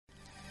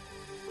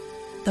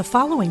The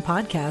following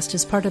podcast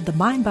is part of the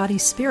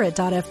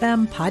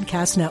MindBodySpirit.fm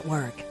podcast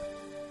network.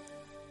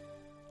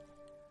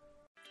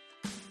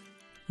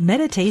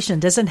 Meditation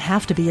doesn't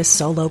have to be a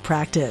solo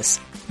practice.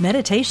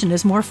 Meditation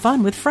is more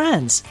fun with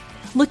friends.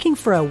 Looking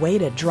for a way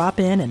to drop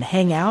in and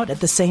hang out at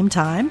the same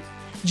time?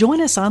 Join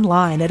us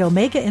online at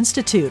Omega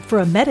Institute for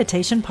a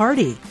meditation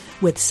party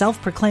with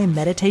self-proclaimed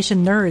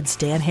meditation nerds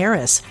Dan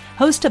Harris,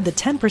 host of the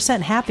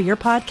 10% Happier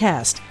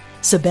podcast,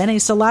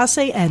 Sabene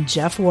Selassie, and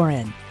Jeff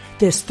Warren.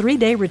 This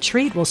 3-day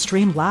retreat will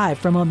stream live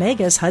from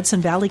Omega's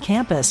Hudson Valley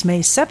campus May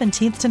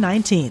 17th to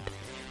 19th.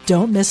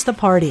 Don't miss the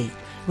party.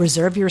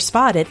 Reserve your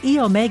spot at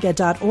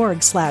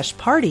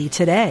eomega.org/party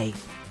today.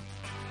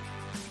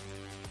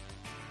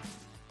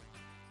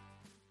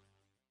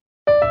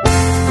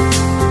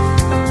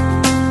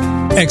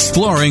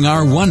 Exploring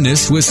our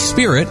oneness with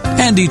Spirit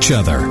and each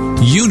other.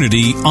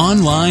 Unity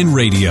Online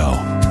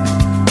Radio.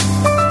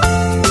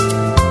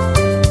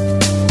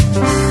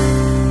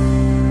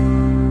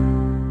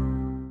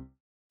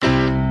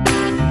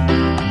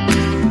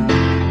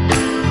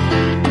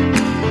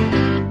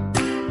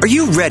 Are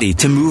you ready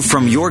to move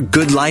from your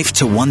good life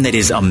to one that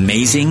is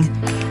amazing?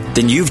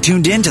 Then you've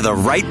tuned in to the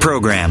right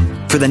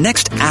program. For the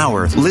next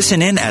hour,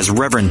 listen in as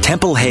Reverend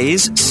Temple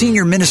Hayes,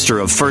 Senior Minister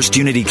of First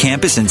Unity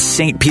Campus in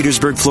St.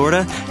 Petersburg,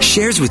 Florida,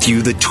 shares with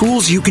you the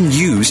tools you can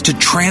use to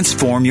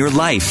transform your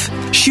life.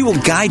 She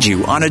will guide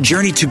you on a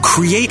journey to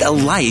create a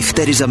life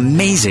that is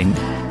amazing.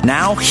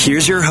 Now,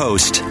 here's your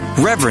host,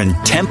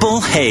 Reverend Temple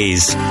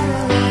Hayes.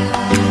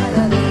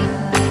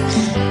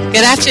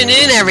 Good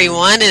afternoon,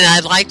 everyone, and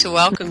I'd like to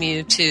welcome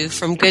you to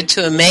From Good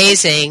to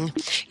Amazing.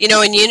 You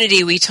know, in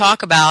Unity, we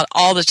talk about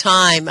all the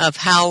time of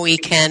how we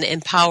can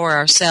empower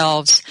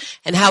ourselves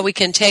and how we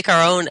can take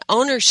our own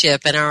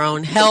ownership in our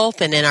own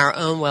health and in our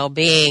own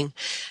well-being.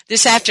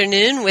 This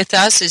afternoon with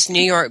us is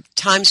New York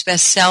Times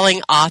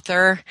best-selling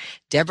author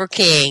Deborah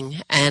King,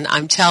 and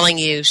I'm telling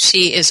you,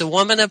 she is a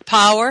woman of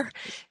power.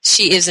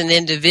 She is an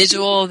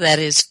individual that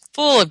is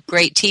full of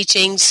great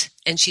teachings,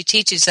 and she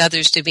teaches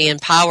others to be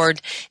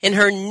empowered in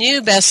her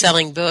new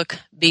best-selling book,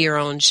 Be Your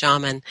Own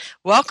Shaman.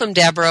 Welcome,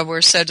 Deborah.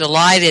 We're so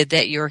delighted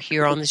that you're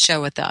here on the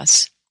show with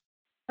us.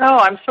 Oh,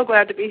 I'm so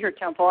glad to be here,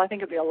 Temple. I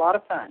think it'd be a lot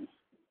of fun.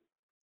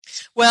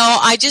 Well,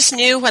 I just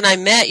knew when I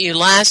met you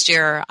last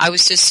year, I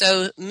was just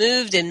so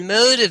moved and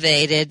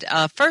motivated,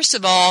 first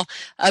of all,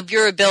 of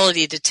your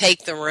ability to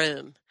take the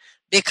room.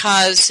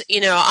 Because, you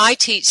know, I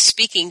teach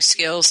speaking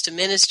skills to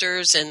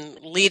ministers and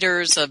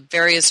leaders of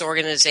various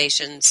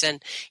organizations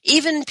and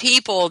even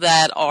people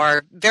that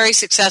are very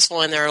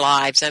successful in their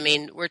lives. I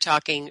mean, we're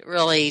talking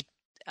really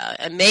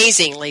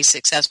amazingly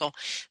successful.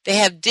 They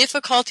have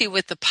difficulty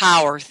with the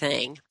power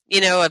thing, you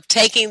know, of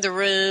taking the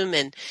room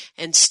and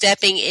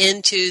stepping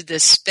into the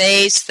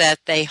space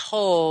that they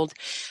hold.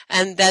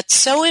 And that's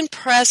so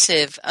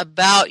impressive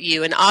about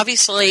you. And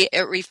obviously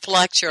it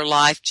reflects your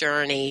life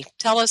journey.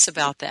 Tell us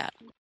about that.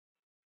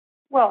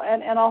 Well,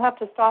 and I'll have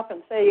to stop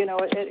and say, you know,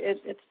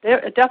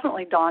 it's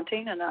definitely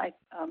daunting, and I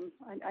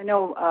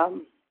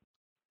know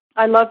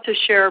I love to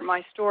share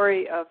my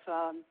story of,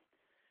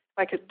 if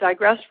I could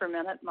digress for a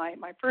minute,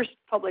 my first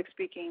public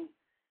speaking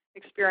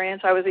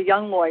experience. I was a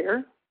young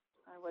lawyer.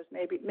 I was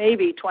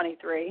maybe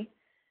 23,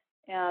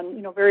 and,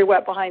 you know, very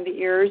wet behind the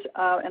ears,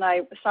 and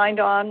I signed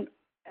on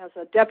as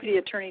a deputy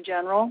attorney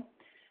general,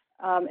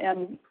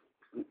 and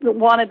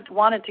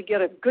wanted to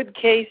get a good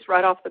case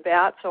right off the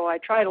bat, so I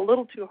tried a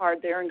little too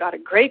hard there and got a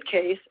great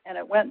case, and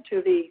it went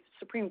to the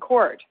Supreme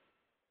Court.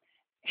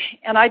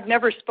 And I'd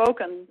never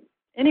spoken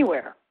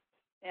anywhere.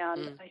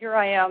 And here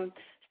I am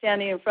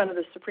standing in front of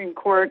the Supreme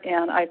Court,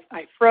 and I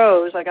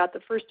froze. I got the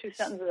first two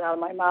sentences out of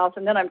my mouth,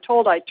 and then I'm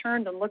told I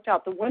turned and looked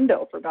out the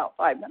window for about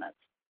 5 minutes.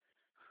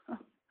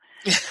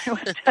 It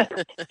was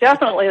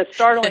definitely a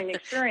startling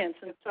experience.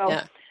 And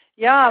so...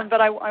 Yeah, but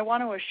I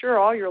want to assure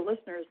all your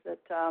listeners that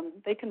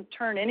they can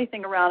turn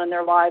anything around in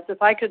their lives.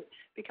 If I could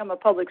become a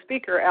public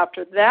speaker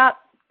after that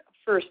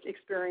first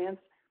experience,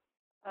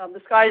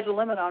 the sky's the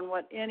limit on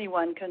what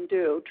anyone can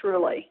do,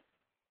 truly.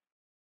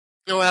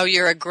 Well,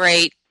 you're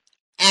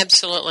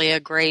absolutely a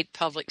great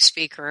public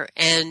speaker.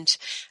 And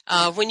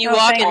when you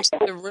walk into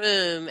the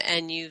room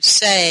and you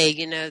say,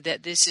 you know,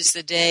 that this is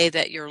the day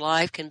that your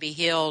life can be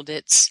healed,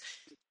 it's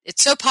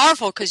so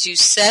powerful because you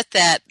set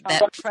that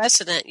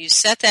precedent, you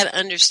set that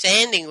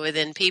understanding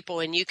within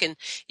people, and you can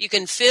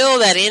feel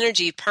that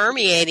energy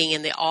permeating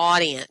in the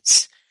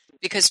audience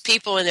because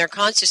people in their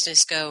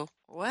consciousness go,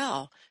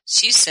 well,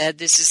 she said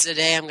this is the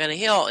day I'm going to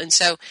heal. And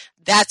so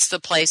that's the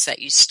place that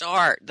you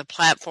start, the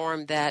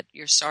platform that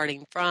you're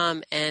starting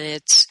from, and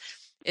it's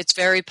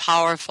very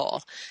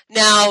powerful.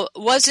 Now,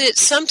 was it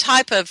some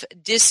type of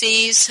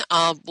disease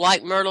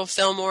like Myrtle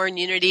Fillmore in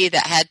Unity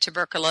that had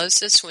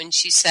tuberculosis when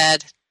she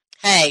said,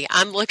 hey,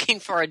 I'm looking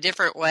for a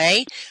different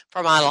way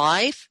for my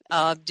life?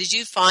 Did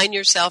you find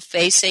yourself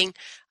facing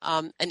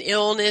an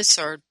illness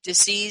or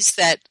disease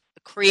that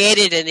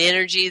created an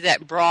energy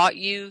that brought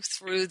you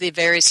through the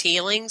various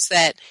healings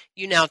that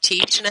you now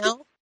teach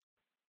now?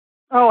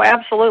 Oh,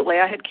 absolutely.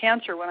 I had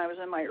cancer when I was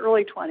in my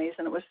early 20s,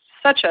 and it was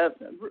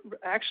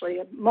actually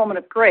a moment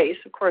of grace.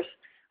 Of course,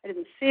 I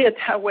didn't see it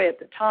that way at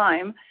the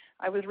time.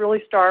 I was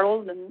really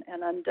startled and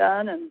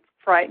undone and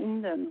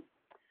frightened, and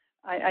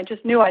I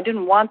just knew I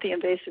didn't want the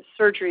invasive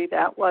surgery.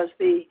 That was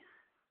the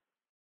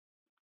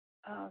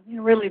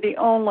really the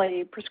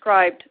only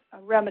prescribed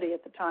remedy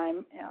at the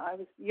time. I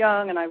was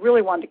young, and I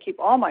really wanted to keep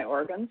all my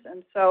organs,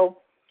 and so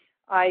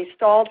I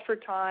stalled for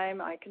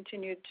time. I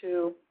continued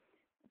to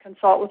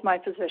consult with my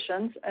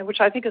physicians, which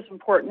I think is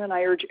important, and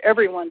I urge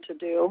everyone to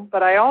do.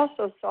 But I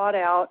also sought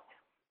out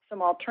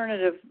some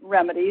alternative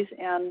remedies,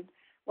 and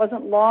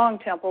wasn't long,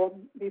 Temple,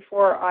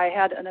 before I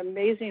had an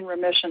amazing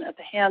remission at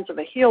the hands of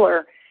a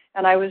healer,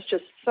 and I was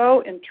just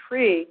so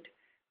intrigued.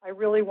 I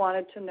really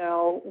wanted to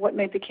know what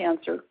made the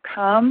cancer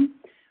come,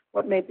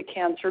 what made the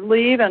cancer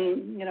leave,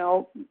 and,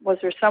 was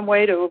there some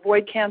way to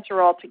avoid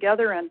cancer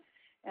altogether,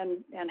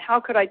 and how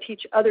could I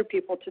teach other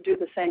people to do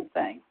the same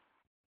thing?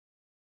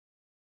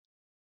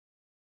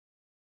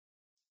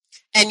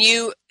 And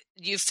you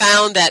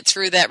found that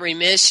through that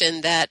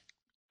remission, that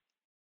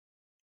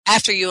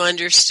after you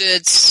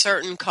understood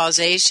certain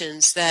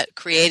causations that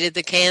created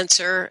the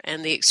cancer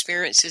and the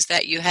experiences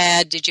that you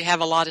had, did you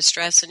have a lot of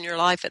stress in your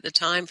life at the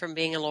time from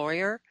being a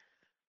lawyer?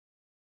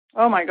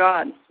 Oh, my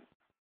God.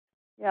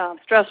 Yeah,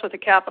 stress with a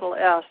capital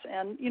S.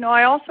 And,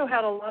 I also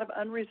had a lot of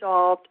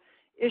unresolved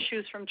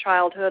issues from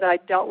childhood. I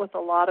dealt with a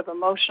lot of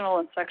emotional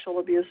and sexual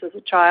abuse as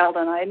a child,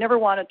 and I never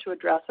wanted to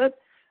address it.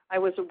 I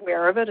was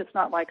aware of it. It's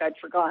not like I'd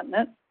forgotten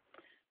it.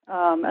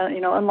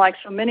 Unlike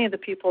so many of the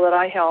people that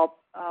I help,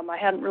 I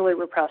hadn't really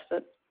repressed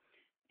it,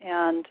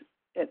 and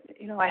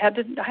I had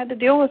to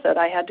deal with it.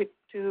 I had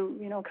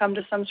to come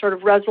to some sort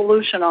of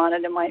resolution on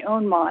it in my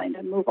own mind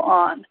and move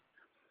on.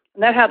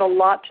 And that had a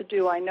lot to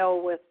do, I know,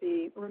 with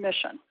the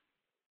remission.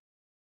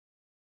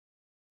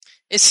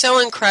 It's so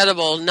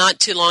incredible. Not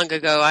too long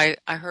ago,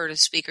 I heard a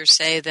speaker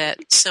say that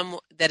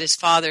his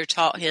father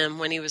taught him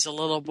when he was a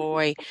little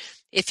boy,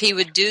 if he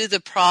would do the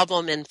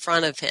problem in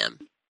front of him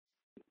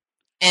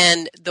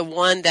and the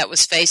one that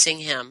was facing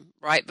him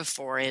right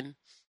before him,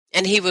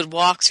 and he would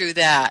walk through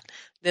that,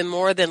 then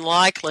more than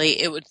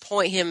likely it would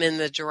point him in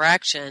the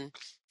direction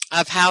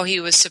of how he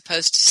was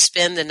supposed to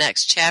spend the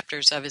next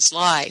chapters of his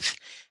life.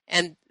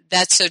 And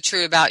that's so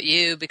true about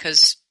you,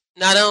 because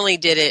not only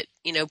did it,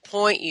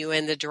 point you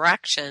in the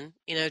direction,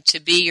 to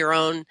be your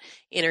own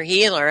inner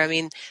healer. I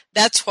mean,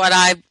 that's what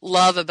I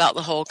love about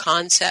the whole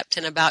concept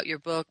and about your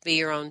book, Be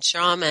Your Own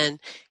Shaman,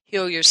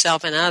 Heal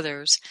Yourself and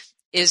Others,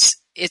 is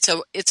it's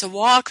a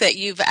walk that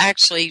you've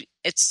actually,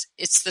 it's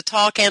the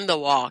talk and the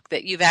walk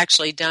that you've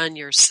actually done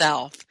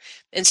yourself.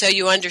 And so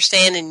you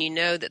understand and you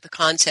know that the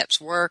concepts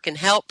work and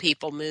help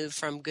people move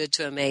from good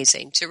to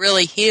amazing, to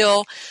really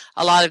heal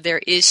a lot of their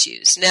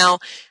issues. Now,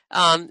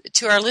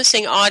 to our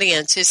listening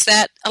audience, is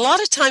that a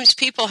lot of times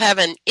people have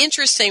an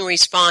interesting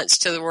response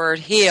to the word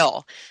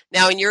heal.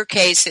 Now, in your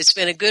case, it's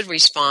been a good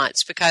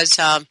response because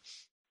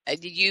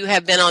you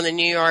have been on the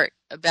New York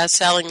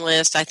best-selling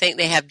list. I think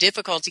they have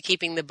difficulty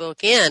keeping the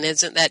book in.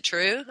 Isn't that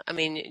true? I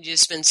mean, you've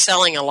just been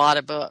selling a lot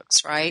of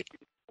books, right?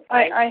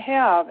 I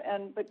have,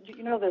 but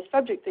the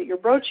subject that you're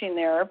broaching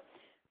there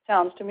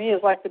sounds to me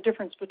is like the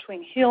difference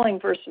between healing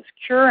versus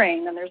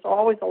curing, and there's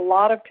always a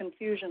lot of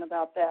confusion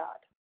about that.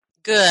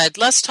 Good.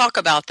 Let's talk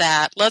about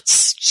that.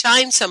 Let's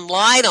shine some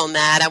light on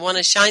that. I want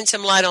to shine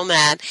some light on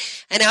that.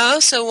 And I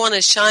also want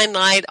to shine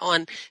light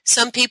on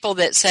some people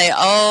that say,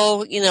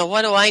 oh,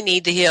 what do I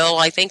need to heal?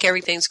 I think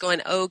everything's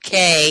going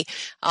okay.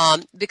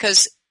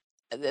 Because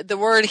the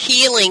word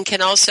healing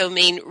can also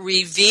mean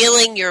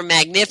revealing your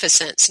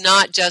magnificence,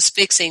 not just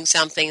fixing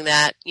something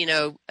that,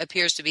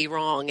 appears to be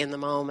wrong in the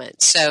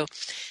moment. So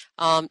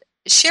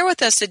share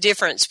with us the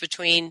difference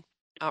between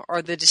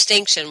or the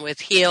distinction with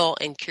heal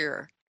and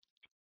cure.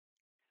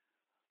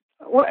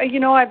 Well,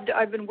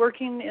 I've been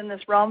working in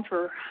this realm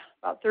for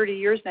about 30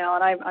 years now,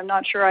 and I'm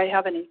not sure I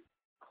have any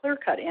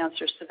clear-cut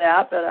answers to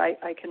that, but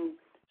I can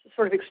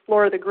sort of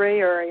explore the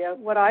gray area.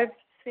 What I've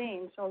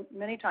seen so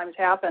many times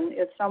happen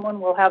is someone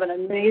will have an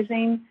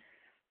amazing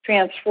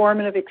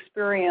transformative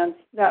experience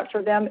that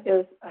for them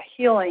is a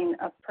healing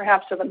of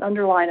perhaps of an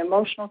underlying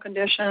emotional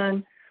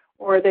condition,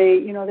 or they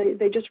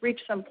just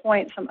reach some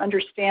point, some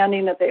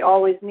understanding that they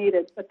always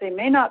needed, but they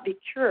may not be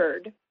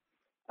cured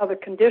of a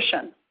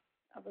condition,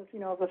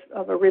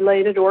 of a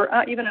related or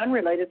even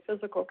unrelated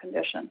physical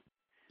condition.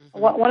 Mm-hmm.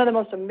 One of the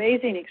most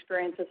amazing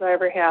experiences I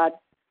ever had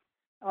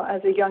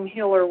as a young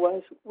healer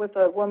was with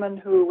a woman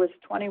who was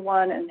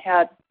 21 and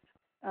had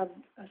a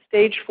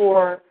stage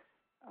 4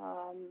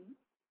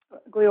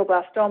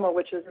 glioblastoma,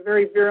 which is a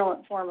very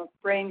virulent form of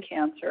brain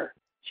cancer.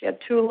 She had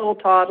 2 little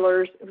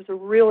toddlers. It was a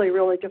really,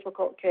 really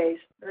difficult case,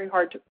 very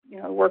hard to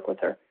work with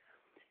her.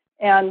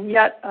 And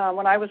yet,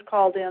 when I was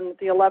called in at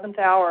the 11th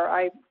hour,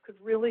 I could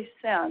really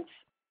sense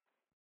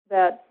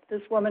that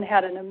this woman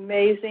had an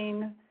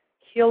amazing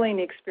healing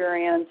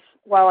experience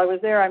while I was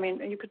there. I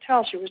mean, you could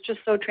tell she was just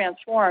so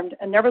transformed,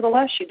 and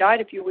nevertheless, she died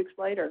a few weeks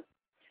later.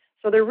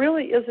 So there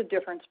really is a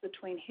difference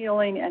between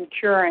healing and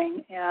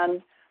curing,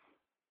 and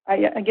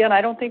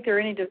I don't think there are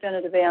any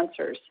definitive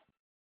answers.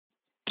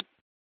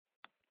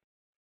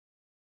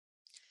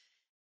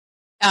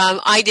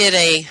 I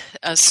did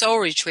a soul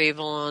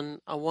retrieval on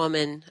a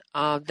woman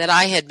that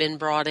I had been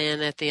brought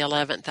in at the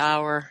 11th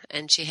hour,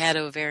 and she had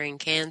ovarian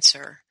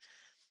cancer.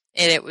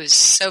 And it was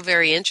so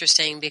very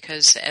interesting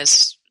because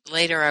as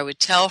later I would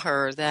tell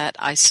her that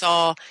I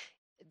saw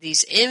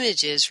these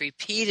images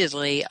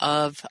repeatedly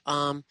of,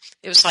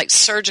 it was like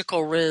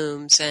surgical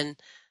rooms. And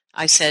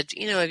I said,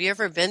 have you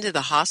ever been to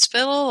the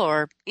hospital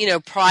or,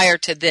 prior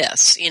to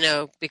this,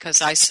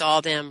 because I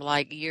saw them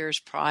like years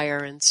prior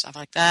and stuff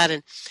like that.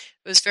 And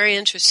it was very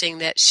interesting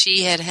that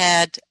she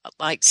had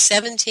like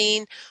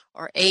 17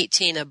 or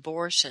 18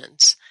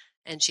 abortions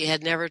and she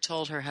had never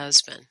told her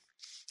husband.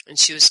 And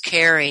she was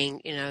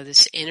carrying,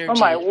 this energy oh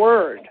my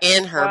word.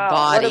 in her wow.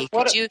 body.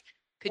 Could you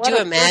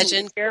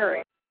imagine?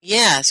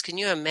 Yes. Can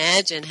you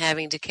imagine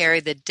having to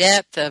carry the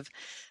depth of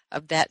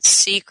that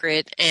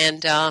secret?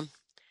 And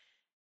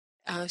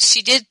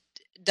she did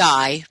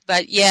die,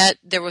 but yet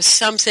there was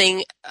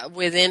something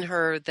within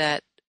her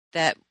that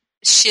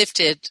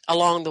shifted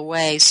along the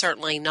way.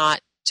 Certainly not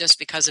just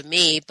because of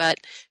me, but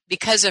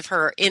because of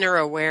her inner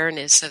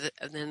awareness of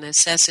the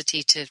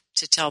necessity to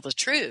tell the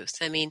truth.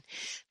 I mean,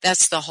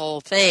 that's the whole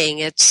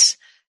thing.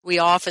 We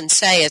often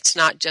say it's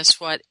not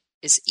just what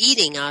is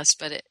eating us,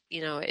 but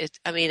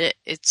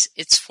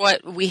it's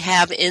what we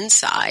have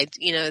inside,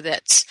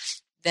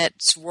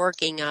 that's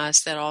working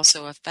us, that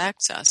also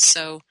affects us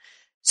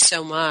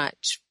so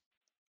much.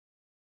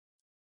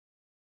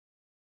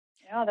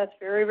 Yeah, that's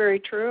very, very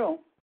true.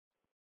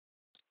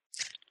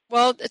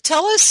 Well,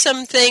 tell us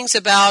some things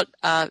about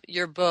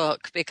your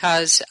book,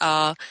 because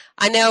I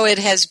know it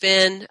has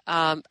been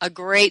a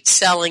great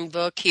selling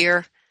book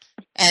here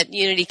at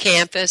Unity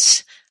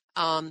Campus.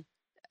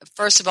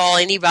 First of all,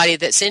 anybody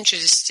that's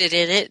interested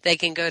in it, they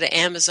can go to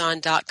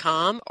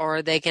Amazon.com,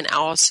 or they can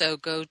also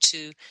go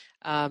to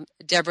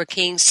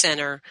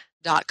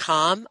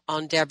DeborahKingCenter.com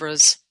on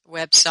Deborah's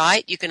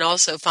website. You can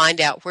also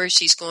find out where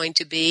she's going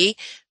to be,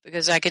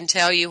 because I can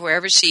tell you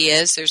wherever she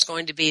is, there's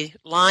going to be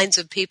lines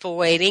of people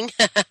waiting.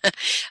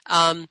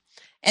 And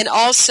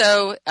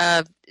also,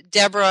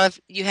 Deborah,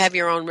 you have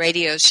your own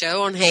radio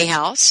show on Hay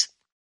House,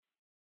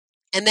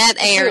 and that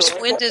airs.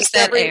 When does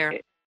that air?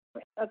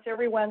 That's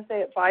every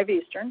Wednesday at 5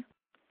 Eastern.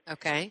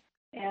 Okay.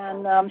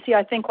 And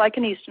I think like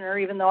an Easterner,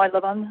 even though I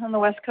live on the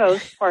West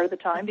Coast part of the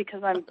time,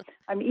 because I'm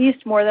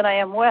East more than I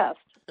am West.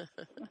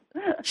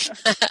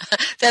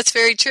 That's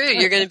very true.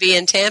 You're going to be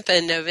in Tampa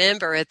in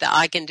November at the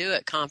I Can Do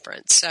It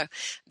conference. So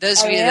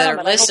those of you that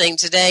are listening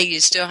today, you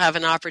still have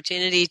an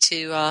opportunity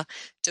to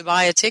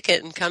buy a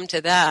ticket and come to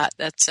that.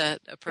 That's a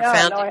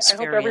profound experience. I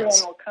hope everyone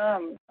will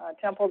come.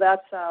 Temple,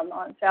 that's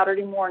on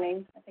Saturday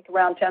morning, I think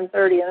around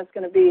 10:30, and it's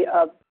going to be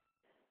a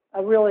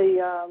really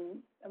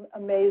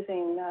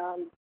amazing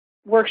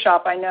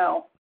workshop. I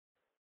know.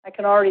 I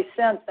can already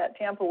sense that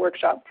Tampa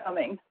workshop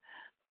coming.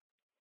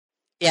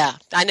 Yeah,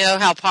 I know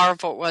how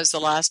powerful it was the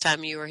last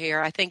time you were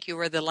here. I think you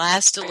were the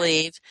last to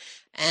leave,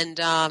 and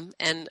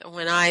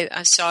when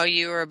I saw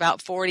you were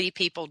about 40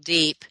 people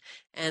deep,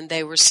 and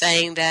they were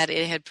saying that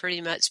it had pretty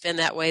much been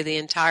that way the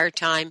entire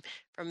time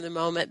from the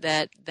moment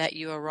that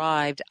you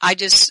arrived. I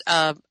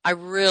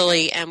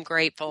really am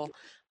grateful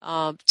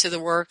to the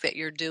work that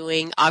you're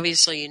doing.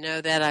 Obviously, you know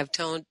that. I've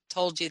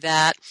told you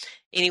that.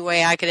 Any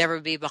way I could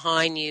ever be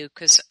behind you,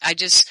 because I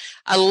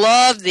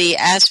love the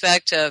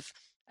aspect of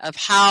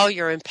how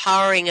you're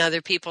empowering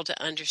other people to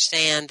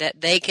understand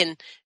that they can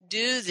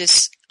do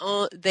this,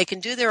 they can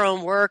do their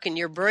own work, and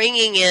you're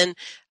bringing in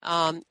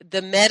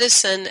the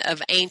medicine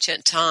of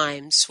ancient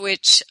times,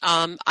 which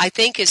I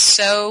think is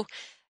so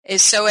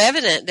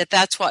evident that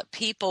that's what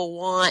people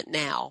want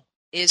now.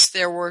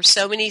 There were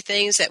so many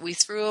things that we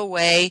threw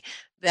away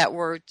that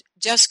were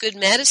just good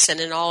medicine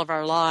in all of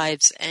our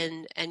lives,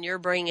 and you're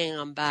bringing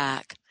them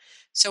back.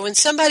 So when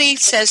somebody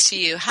says to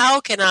you, how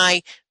can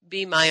I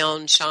be my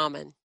own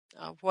shaman?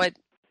 What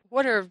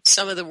are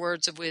some of the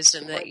words of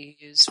wisdom that you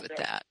use with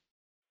that?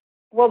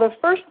 Well, the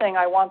first thing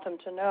I want them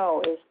to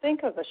know is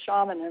think of a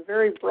shaman in a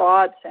very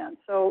broad sense.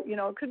 So,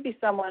 it could be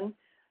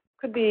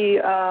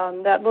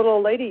that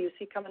little lady you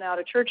see coming out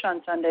of church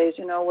on Sundays,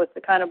 with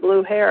the kind of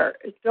blue hair.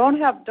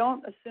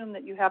 Don't assume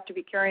that you have to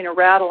be carrying a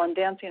rattle and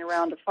dancing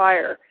around a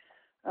fire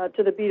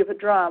to the beat of a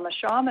drum. A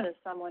shaman is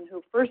someone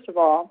who, first of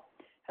all,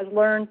 has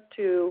learned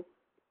to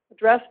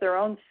address their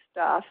own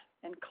stuff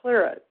and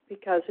clear it,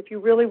 because if you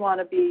really want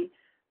to be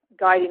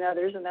guiding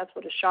others, and that's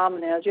what a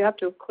shaman is, you have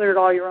to have cleared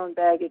all your own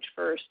baggage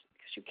first,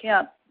 because you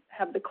can't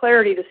have the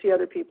clarity to see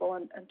other people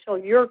until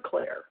you're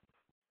clear.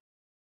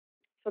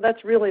 So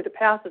that's really the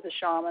path of the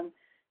shaman,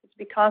 is to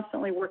be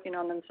constantly working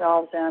on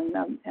themselves and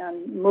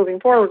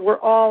moving forward. We're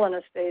all in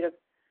a state of,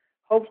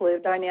 hopefully,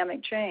 of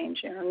dynamic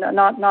change.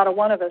 Not a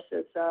one of us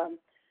is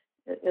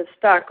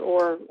stuck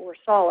or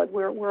solid.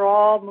 We're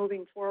all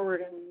moving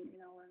forward in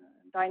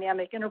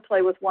dynamic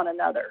interplay with one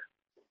another.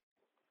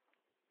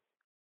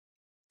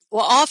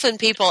 Well, often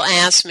people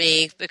ask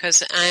me,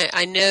 because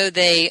I know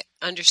they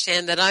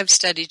understand that I've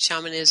studied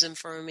shamanism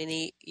for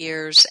many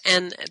years,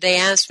 and they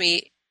ask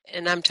me,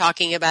 and I'm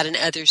talking about in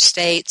other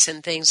states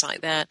and things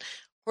like that,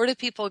 where do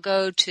people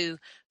go to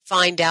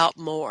find out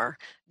more?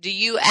 Do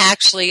you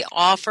actually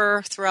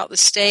offer throughout the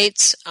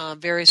states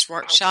various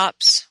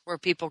workshops where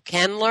people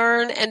can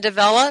learn and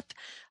develop?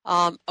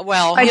 Heal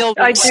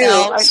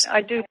themselves?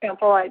 I do,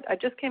 Temple. I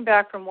just came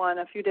back from one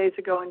a few days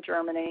ago in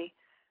Germany.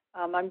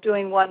 I'm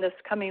doing one this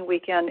coming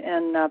weekend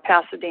in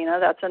Pasadena.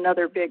 That's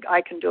another big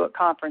I Can Do It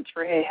conference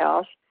for Hay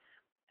House.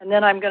 And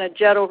then I'm going to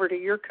jet over to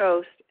your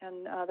coast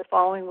and the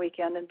following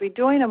weekend and be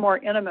doing a more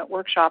intimate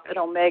workshop at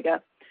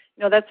Omega.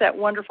 You know, that's that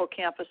wonderful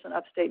campus in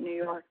upstate New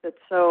York that's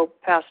so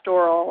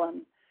pastoral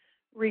and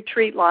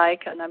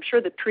retreat-like, and I'm sure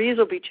the trees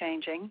will be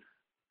changing.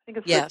 I think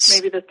it's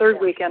maybe the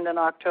third weekend in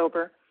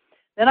October.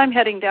 Then I'm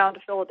heading down to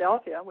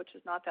Philadelphia, which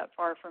is not that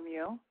far from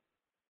you.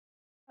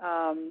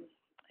 And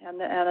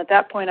at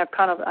that point, I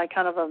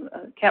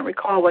can't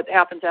recall what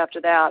happens after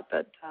that,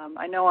 but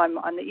I know I'm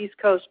on the East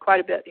Coast quite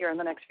a bit here in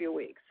the next few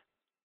weeks.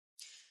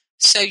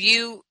 So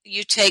you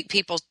take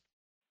people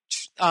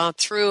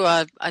through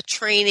a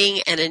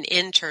training and an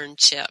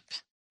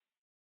internship.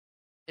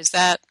 Is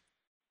that?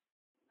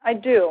 I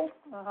do.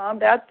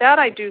 That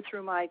I do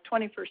through my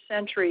 21st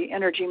Century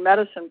Energy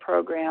Medicine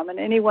program, and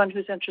anyone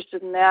who's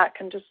interested in that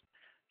can just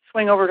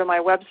swing over to my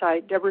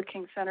website,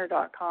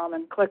 DeborahKingCenter.com,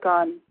 and click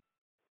on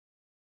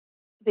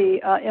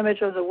the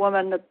image of the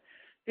woman, the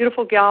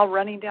beautiful gal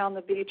running down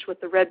the beach with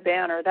the red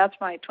banner. That's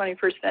my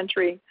 21st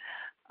Century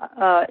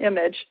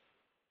image.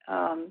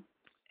 And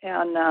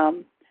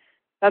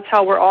that's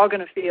how we're all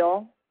going to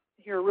feel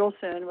here real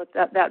soon, with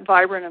that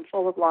vibrant and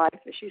full of life.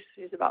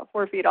 She's about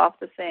 4 feet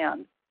off the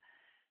sand.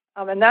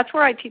 And that's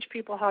where I teach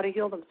people how to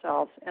heal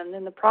themselves. And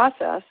in the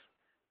process,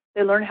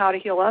 they learn how to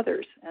heal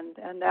others.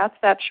 And that's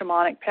that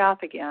shamanic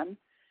path again.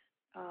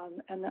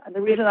 And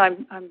the reason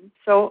I'm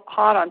so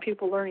hot on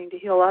people learning to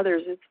heal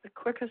others, it's the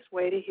quickest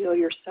way to heal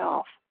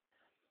yourself.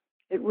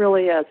 It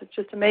really is. It's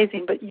just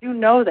amazing. But you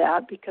know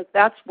that because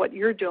that's what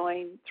you're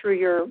doing through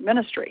your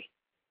ministry.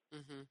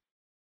 Mm-hmm.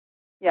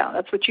 Yeah,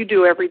 that's what you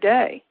do every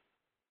day.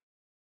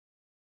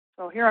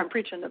 So here I'm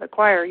preaching to the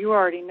choir. You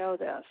already know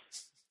this.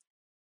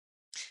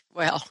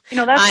 Well, you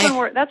know,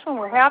 that's when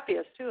we're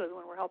happiest too, is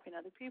when we're helping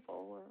other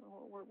people.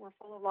 We're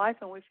full of life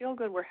and we feel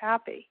good. We're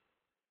happy.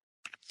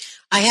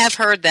 I have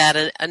heard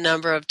that a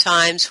number of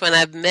times when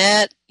I've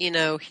met, you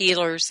know,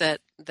 healers that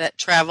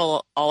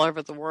travel all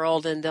over the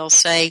world, and they'll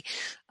say,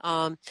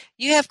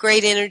 "You have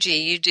great energy.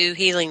 You do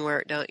healing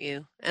work, don't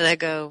you?" And I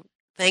go,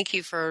 "Thank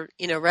you for,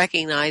 you know,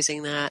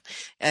 recognizing that.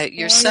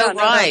 You're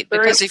right.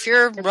 Because if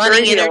you're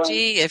running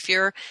energy, if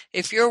you're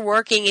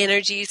working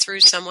energy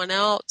through someone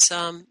else,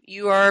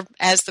 you are,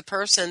 as the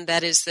person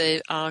that is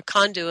the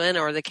conduit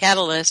or the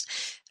catalyst.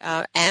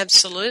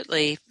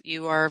 Absolutely,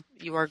 you are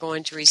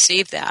going to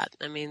receive that.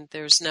 I mean,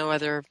 there's no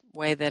other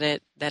way that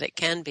it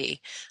can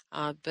be,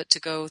 but to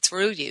go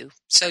through you.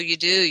 So you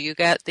do. You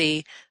got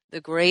the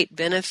great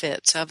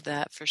benefits of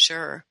that for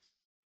sure.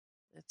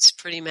 It's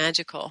pretty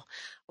magical.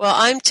 Well,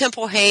 I'm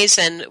Temple Hayes,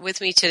 and with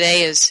me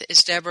today is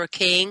Deborah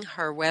King.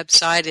 Her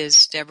website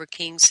is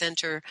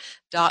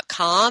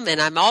DeborahKingCenter.com,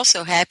 and I'm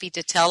also happy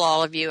to tell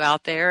all of you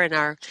out there in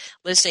our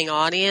listening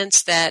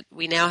audience that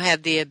we now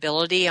have the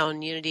ability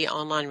on Unity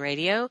Online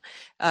Radio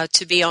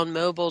to be on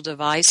mobile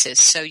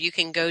devices. So you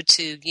can go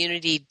to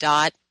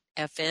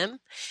unity.fm,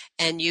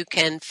 and you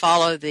can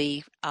follow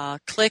the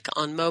click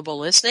on mobile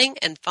listening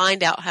and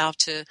find out how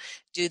to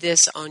do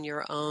this on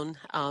your own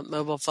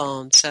mobile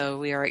phone. So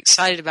we are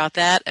excited about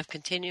that, of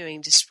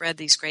continuing to spread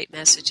these great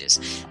messages.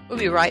 We'll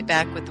be right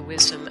back with the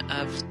wisdom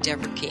of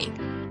Deborah King.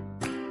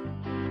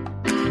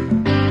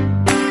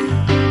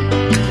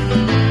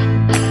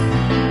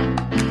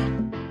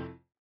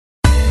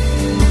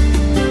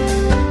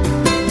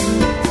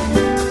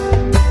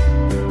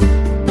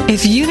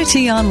 If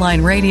Unity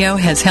Online Radio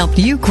has helped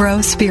you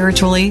grow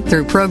spiritually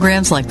through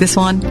programs like this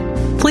one,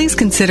 please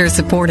consider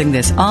supporting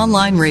this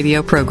online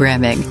radio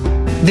programming.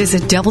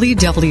 Visit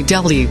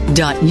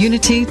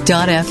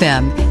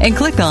www.unity.fm and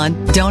click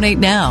on Donate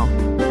Now.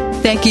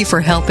 Thank you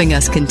for helping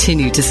us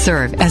continue to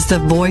serve as the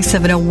voice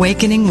of an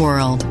awakening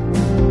world.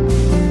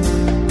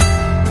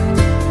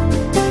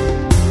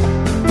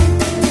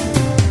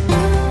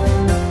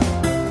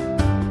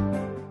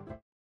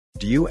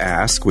 Do you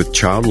ask with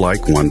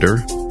childlike wonder,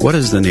 what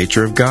is the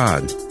nature of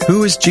God?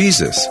 Who is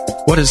Jesus?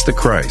 What is the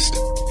Christ?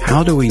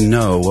 How do we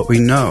know what we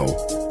know?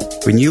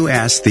 When you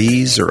ask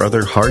these or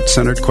other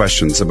heart-centered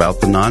questions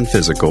about the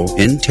non-physical,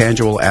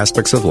 intangible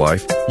aspects of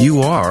life,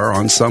 you are,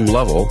 on some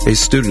level, a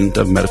student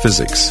of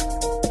metaphysics.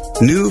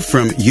 New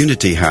from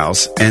Unity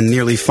House and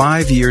nearly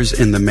 5 years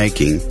in the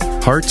making,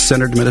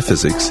 Heart-Centered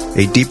Metaphysics,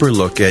 a deeper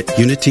look at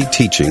Unity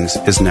teachings,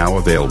 is now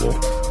available.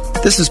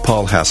 This is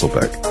Paul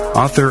Hasselbeck,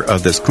 author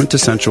of this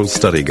quintessential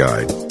study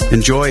guide.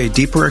 Enjoy a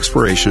deeper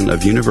exploration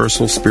of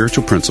universal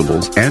spiritual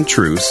principles and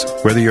truths,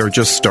 whether you're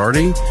just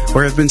starting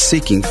or have been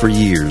seeking for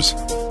years.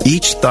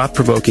 Each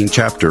thought-provoking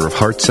chapter of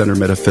Heart-Centered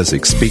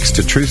Metaphysics speaks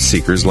to truth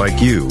seekers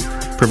like you,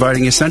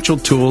 providing essential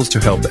tools to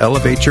help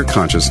elevate your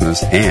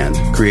consciousness and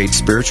create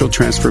spiritual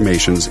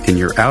transformations in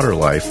your outer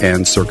life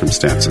and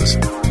circumstances.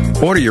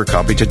 Order your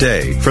copy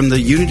today from the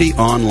Unity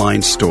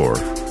online store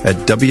at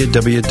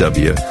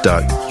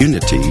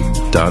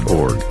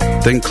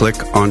www.unity.org. Then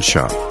click on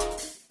Shop.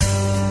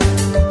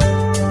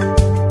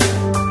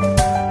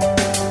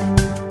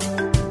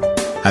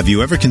 Have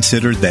you ever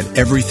considered that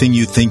everything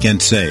you think and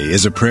say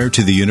is a prayer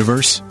to the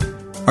universe?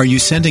 Are you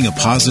sending a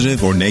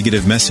positive or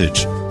negative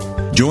message?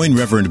 Join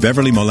Reverend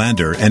Beverly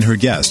Molander and her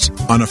guests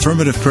on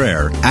Affirmative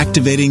Prayer,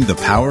 Activating the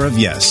Power of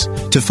Yes,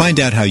 to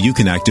find out how you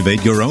can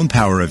activate your own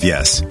power of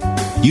yes.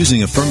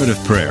 Using affirmative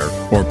prayer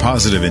or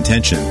positive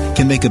intention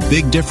can make a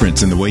big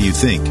difference in the way you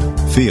think,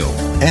 feel,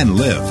 and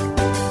live.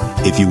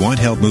 If you want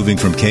help moving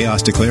from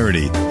chaos to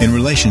clarity in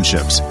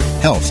relationships,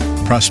 health,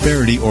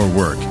 prosperity, or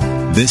work,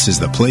 this is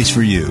the place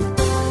for you.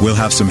 We'll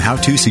have some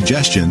how-to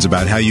suggestions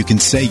about how you can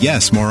say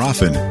yes more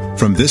often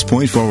from this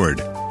point forward.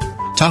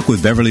 Talk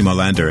with Beverly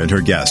Molander and her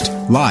guest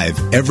live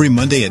every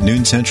Monday at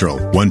noon Central,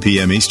 1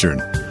 p.m.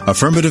 Eastern.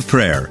 Affirmative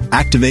Prayer,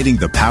 Activating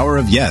the Power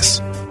of Yes,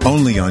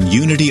 only on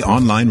Unity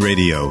Online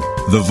Radio,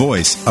 the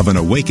voice of an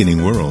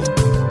awakening world.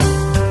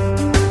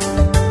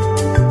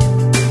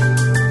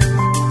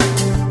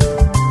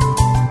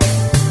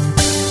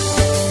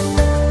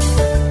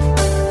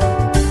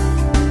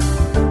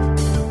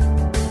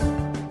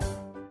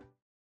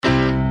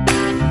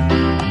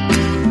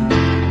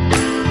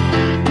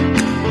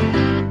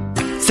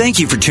 Thank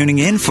you for tuning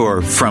in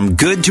for From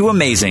Good to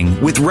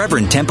Amazing with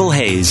Reverend Temple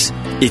Hayes.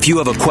 If you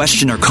have a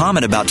question or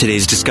comment about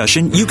today's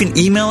discussion, you can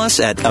email us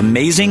at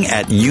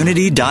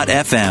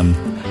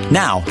amazing@unity.fm.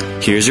 Now,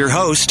 here's your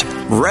host,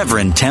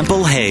 Reverend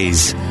Temple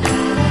Hayes.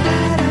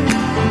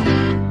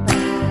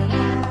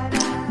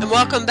 And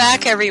welcome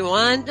back,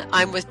 everyone.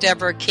 I'm with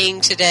Deborah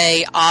King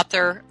today,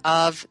 author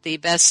of the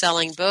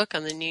best-selling book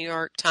on the New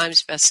York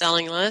Times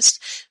best-selling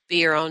list, Be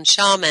Your Own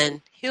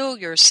Shaman, Heal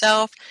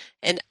Yourself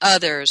and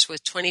Others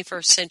with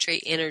 21st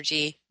Century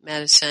Energy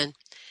Medicine.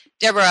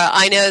 Deborah,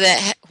 I know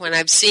that when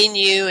I've seen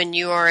you and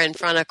you are in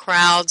front of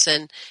crowds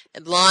and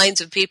lines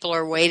of people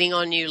are waiting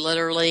on you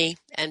literally,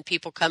 and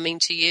people coming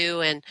to you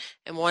and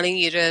wanting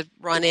you to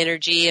run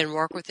energy and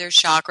work with their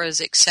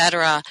chakras,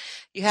 etc.,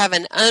 you have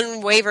an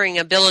unwavering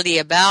ability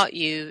about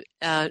you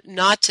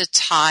not to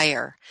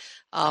tire.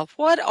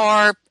 What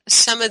are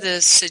some of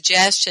the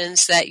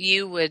suggestions that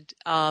you would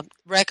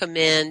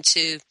recommend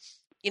to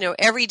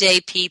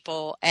everyday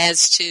people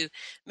as to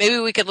maybe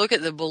we could look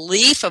at the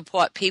belief of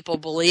what people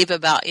believe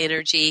about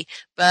energy,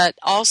 but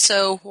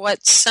also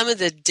what's some of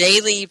the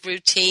daily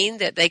routine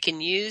that they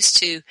can use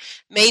to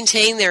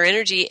maintain their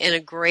energy in a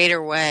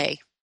greater way?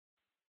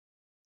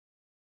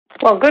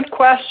 Well, good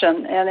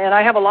question. And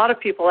I have a lot of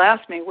people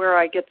ask me where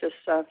I get this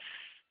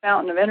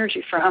fountain of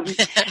energy from.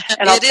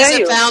 And I'll tell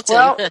you,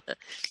 well,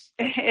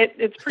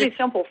 it's pretty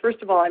simple.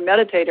 First of all, I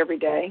meditate every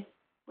day,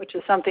 which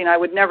is something I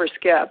would never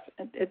skip.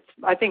 It's,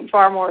 I think,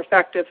 far more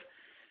effective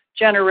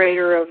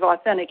generator of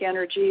authentic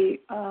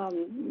energy,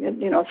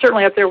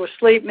 certainly up there with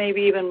sleep,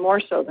 maybe even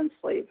more so than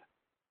sleep.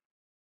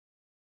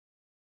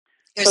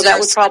 So that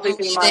would probably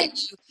be my...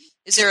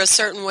 Is there a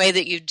certain way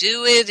that you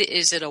do it?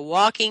 Is it a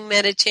walking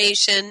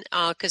meditation?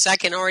 Because I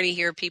can already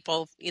hear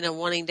people,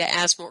 wanting to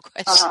ask more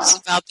questions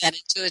about that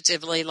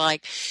intuitively.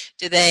 Like,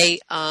 do they...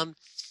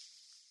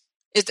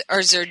 Is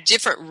there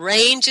different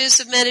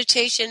ranges of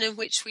meditation in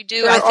which we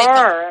do? There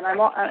are, and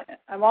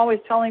I'm always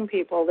telling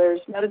people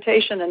there's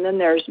meditation and then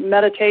there's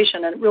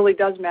meditation, and it really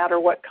does matter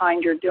what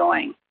kind you're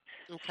doing.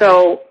 Okay.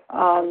 So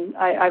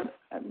I've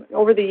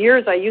over the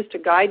years, I used to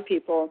guide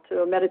people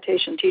to a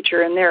meditation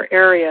teacher in their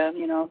area.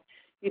 You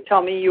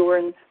tell me you were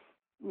in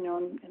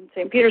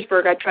St.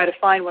 Petersburg, I'd try to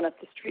find one up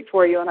the street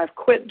for you, and I've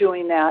quit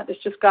doing that.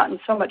 It's just gotten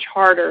so much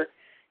harder,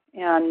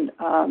 and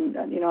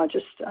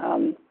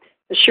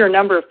the sheer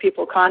number of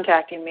people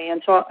contacting me.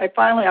 And so I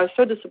was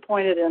so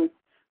disappointed in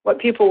what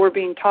people were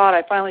being taught.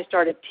 I finally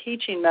started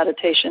teaching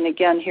meditation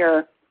again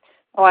here,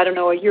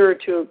 a year or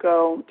two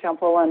ago,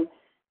 Temple. And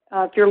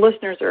if your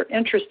listeners are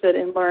interested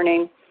in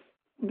learning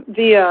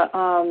via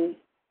a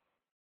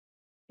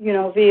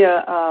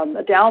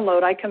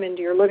download, I come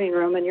into your living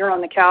room and you're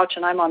on the couch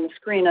and I'm on the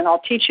screen, and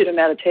I'll teach you to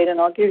meditate,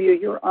 and I'll give you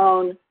your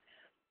own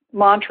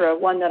mantra,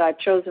 one that I've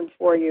chosen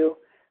for you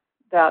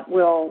that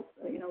will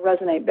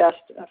resonate best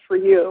for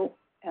you.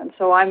 And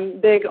so I'm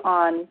big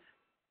on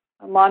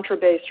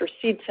mantra-based or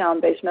seed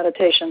sound-based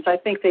meditations. I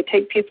think they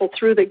take people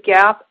through the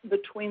gap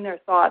between their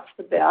thoughts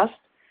the best.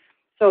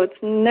 So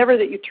it's never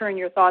that you turn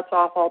your thoughts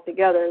off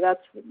altogether.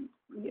 That's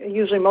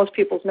usually most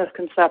people's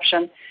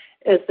misconception,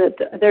 is that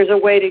there's a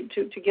way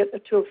to get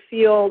to a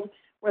field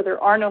where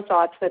there are no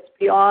thoughts that's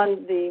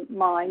beyond the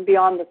mind,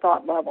 beyond the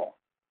thought level.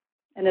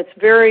 And it's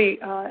very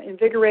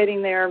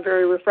invigorating there and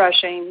very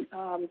refreshing.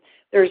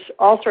 There's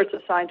all sorts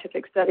of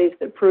scientific studies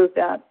that prove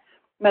that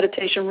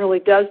meditation really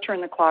does turn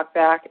the clock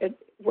back.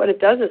 What it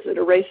does is it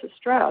erases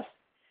stress.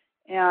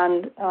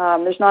 And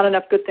there's not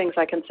enough good things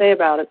I can say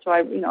about it. So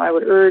I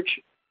would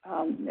urge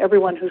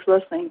everyone who's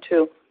listening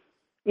to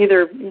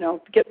either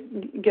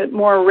get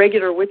more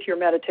regular with your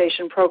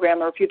meditation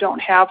program, or if you don't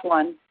have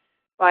one,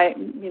 by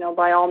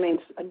all means,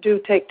 do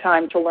take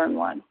time to learn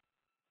one.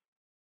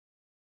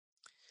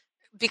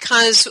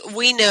 Because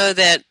we know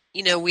that,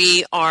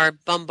 we are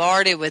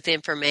bombarded with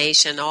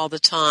information all the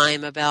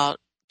time about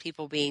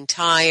people being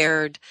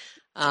tired,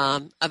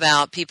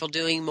 about people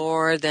doing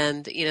more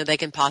than, they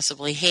can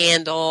possibly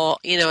handle,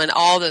 and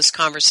all those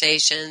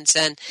conversations.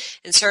 And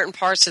in certain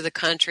parts of the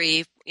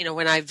country,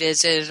 when I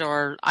visit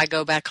or I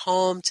go back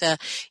home to,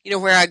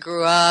 where I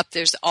grew up,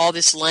 there's all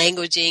this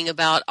languaging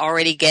about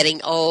already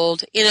getting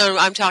old.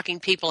 I'm talking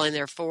people in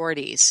their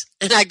 40s.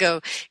 And I go,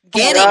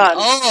 getting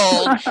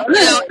old?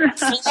 In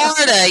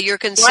Florida, you're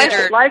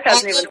considered life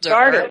hasn't even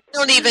started. We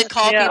don't even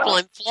call people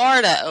in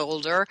Florida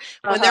older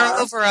when they're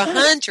over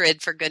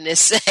 100, for goodness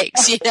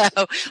sakes.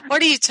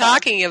 What are you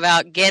talking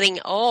about, getting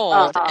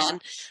old? And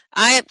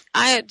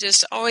I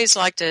just always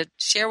like to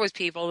share with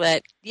people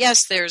that,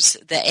 yes, there's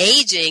the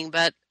aging,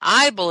 but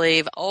I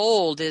believe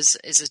old is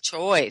a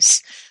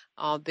choice,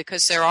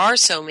 because there are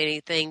so many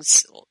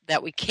things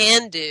that we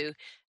can do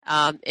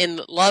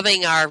in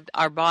loving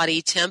our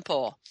body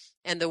temple,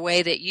 and the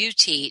way that you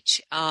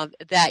teach,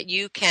 that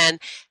you can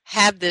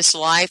have this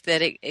life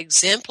that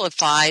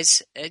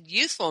exemplifies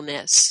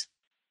youthfulness.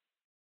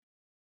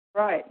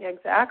 Right,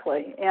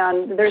 exactly.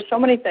 And there's so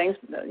many things,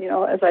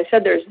 as I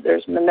said,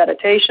 there's the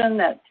meditation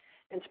that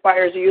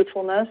inspires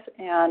youthfulness,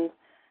 and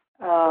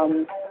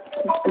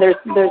there's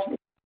the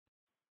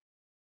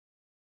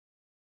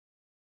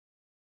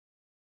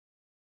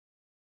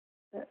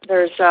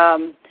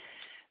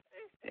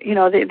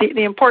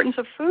importance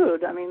of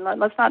food. I mean,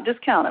 let's not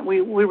discount it. We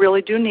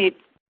really do need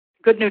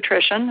good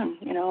nutrition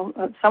and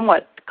a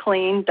somewhat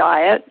clean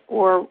diet,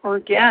 or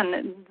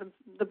again,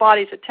 the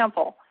body's a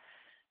temple,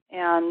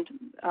 and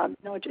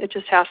it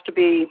just has to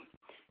be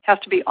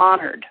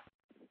honored.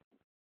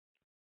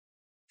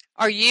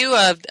 Are you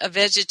a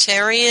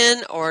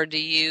vegetarian, or do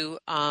you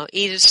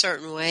eat a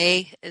certain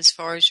way as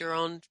far as your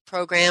own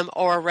program,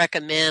 or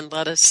recommend?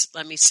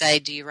 Let me say,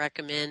 do you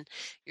recommend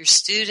your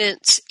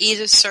students eat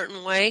a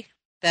certain way?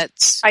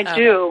 I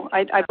do.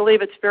 I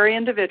believe it's very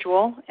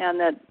individual,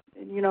 and that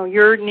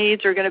your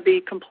needs are going to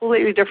be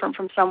completely different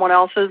from someone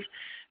else's.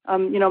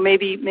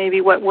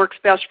 Maybe what works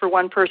best for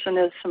one person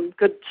is some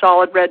good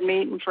solid red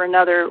meat, and for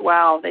another,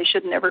 they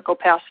should never go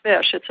past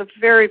fish. It's a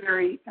very,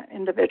 very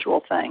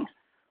individual thing.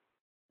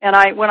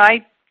 And when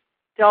I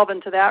delve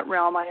into that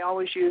realm, I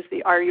always use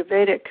the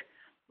Ayurvedic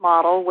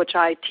model, which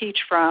I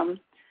teach from.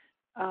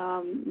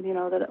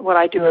 That what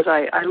I do is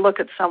I look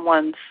at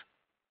someone's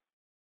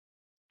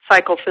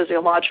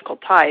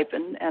psychophysiological type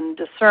and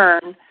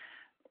discern,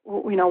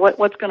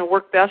 what's going to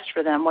work best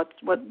for them.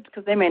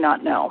 Because they may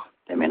not know,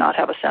 they may not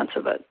have a sense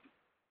of it.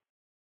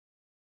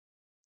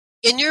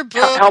 In your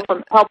book, help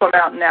them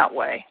out in that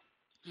way.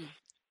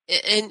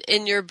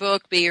 In your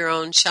book, Be Your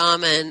Own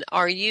Shaman,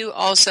 are you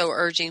also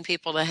urging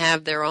people to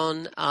have their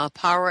own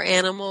power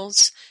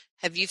animals?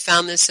 Have you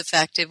found this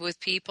effective with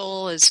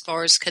people as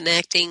far as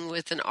connecting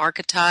with an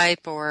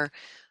archetype or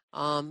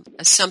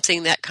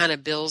something that kind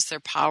of builds their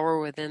power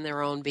within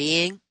their own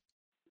being?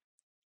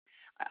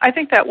 I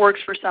think that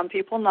works for some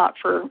people, not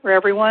for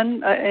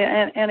everyone.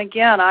 And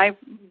again, I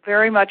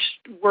very much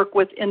work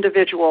with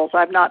individuals.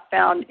 I've not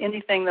found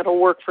anything that'll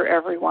work for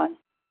everyone,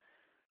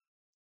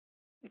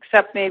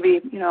 except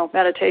maybe,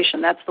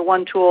 meditation. That's the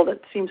one tool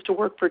that seems to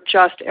work for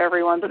just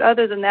everyone. But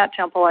other than that,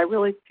 Temple, I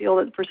really feel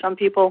that for some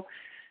people,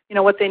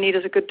 what they need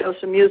is a good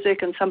dose of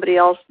music, and somebody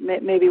else,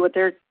 maybe what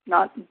they're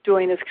not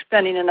doing is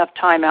spending enough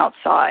time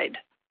outside.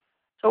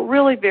 So it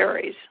really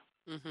varies.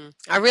 Mm-hmm.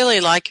 I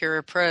really like your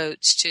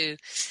approach to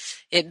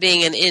it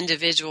being an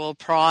individual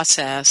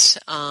process,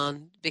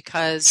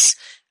 because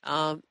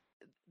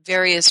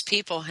various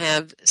people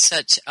have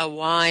such a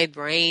wide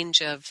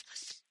range of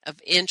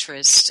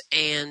interest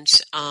and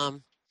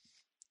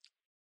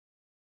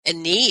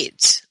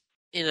needs,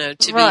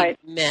 to right.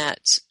 be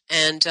met.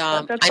 And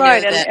that's I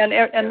right. know that,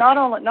 and not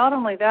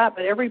only that,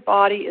 but every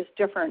body is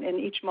different in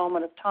each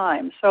moment of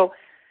time. So,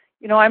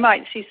 I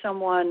might see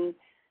someone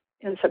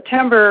in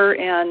September,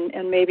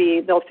 and maybe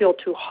they'll feel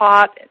too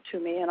hot to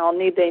me, and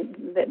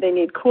they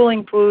need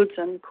cooling foods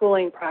and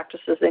cooling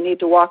practices. They need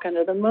to walk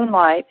under the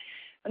moonlight,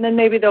 and then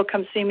maybe they'll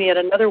come see me at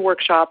another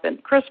workshop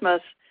at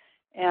Christmas,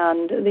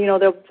 and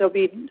they'll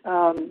be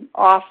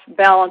off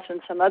balance in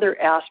some other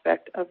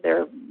aspect of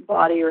their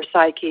body or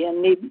psyche,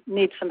 and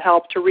need some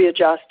help to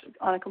readjust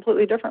on a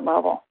completely different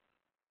level.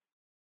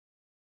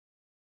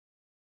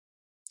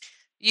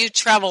 you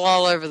travel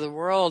all over the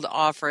world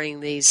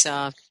offering these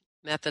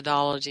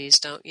methodologies,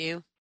 don't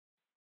you?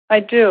 I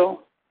do.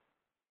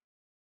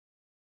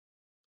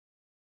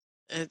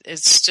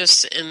 It's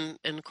just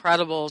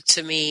incredible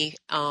to me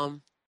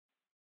how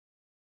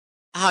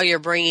you're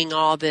bringing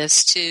all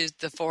this to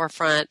the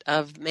forefront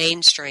of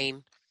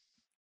mainstream.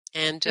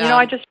 And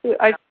I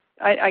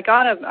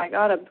got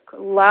a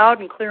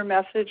loud and clear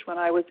message when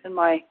I was in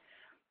my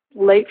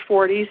late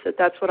 40s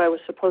that's what I was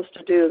supposed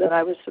to do, that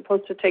I was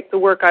supposed to take the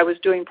work I was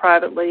doing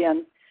privately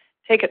and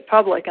take it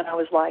public. And I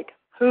was like,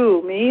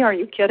 Who, me? Are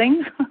you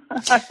kidding?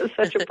 I was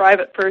such a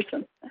private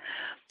person.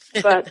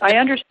 But I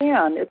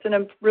understand. It's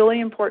a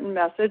really important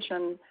message,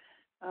 and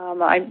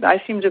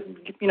I seem to,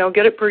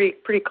 get it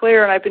pretty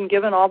clear, and I've been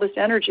given all this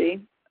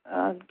energy.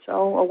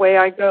 So away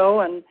I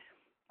go, and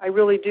I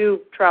really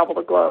do travel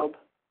the globe.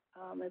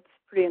 It's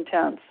pretty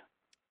intense.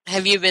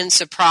 Have you been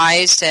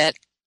surprised at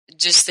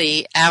just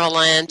the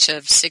avalanche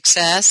of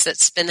success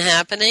that's been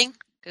happening?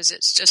 Because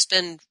it's just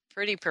been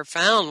pretty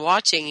profound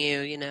watching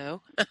you,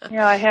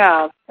 Yeah, I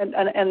have. And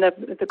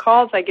the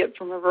calls I get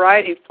from a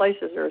variety of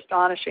places are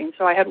astonishing.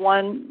 So I had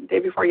one day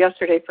before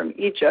yesterday from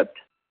Egypt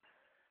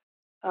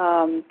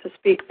to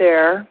speak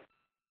there,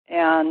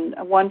 and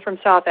one from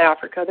South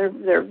Africa.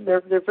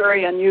 They're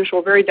very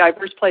unusual, very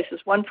diverse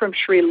places. One from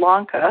Sri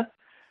Lanka.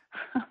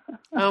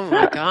 Oh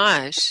my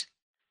gosh.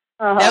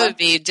 That would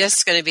be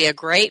just going to be a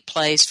great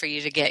place for you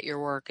to get your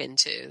work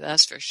into.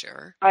 That's for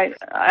sure. I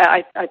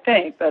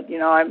think, but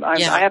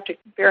I have to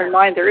bear in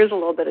mind there is a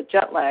little bit of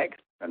jet lag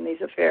from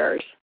these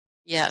affairs.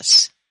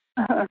 Yes.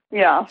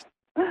 Yeah.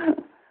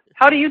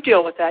 How do you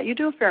deal with that? You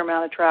do a fair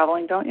amount of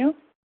traveling, don't you?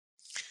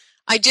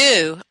 I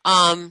do.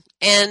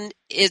 And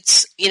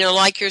it's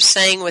like you're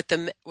saying with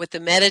the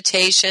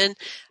meditation,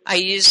 I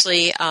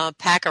usually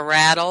pack a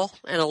rattle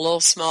and a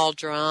little small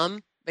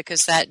drum,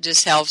 because that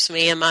just helps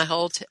me in my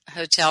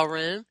hotel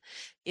room,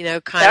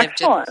 kind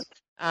Excellent. of just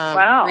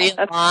Wow.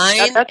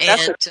 realign.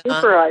 That's a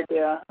super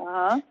idea.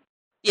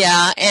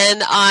 Yeah,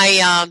 and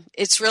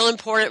it's real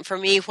important for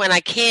me when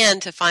I can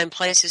to find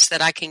places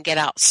that I can get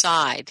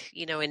outside,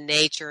 in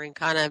nature, and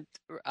kind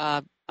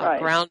of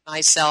ground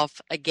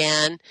myself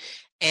again,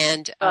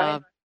 and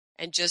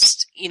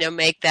just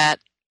make that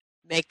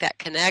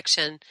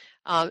connection.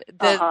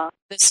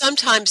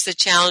 Sometimes the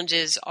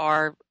challenges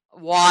are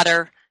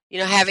water.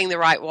 Having the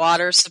right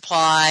water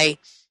supply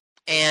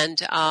and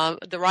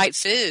the right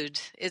food.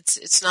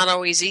 It's not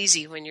always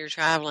easy when you're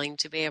traveling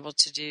to be able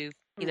to do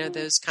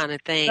those kind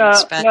of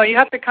things. But no, you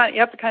have to kind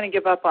of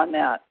give up on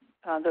that.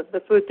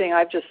 The food thing,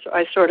 I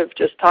sort of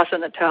just toss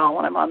in the towel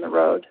when I'm on the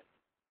road.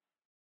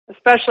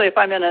 Especially if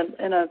I'm in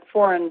a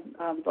foreign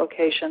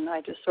location, I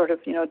just sort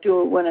of do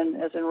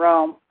it as in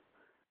Rome.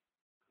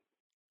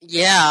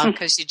 Yeah,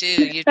 because you do.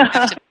 You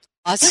have to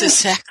make lots of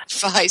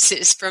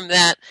sacrifices from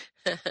that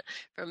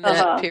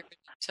period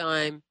of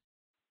time.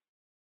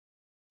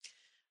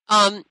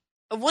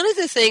 One of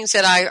the things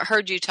that I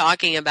heard you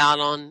talking about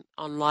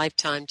on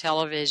Lifetime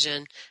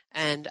television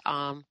and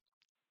on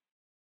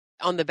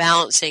the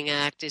Balancing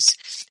Act is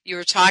you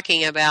were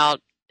talking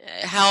about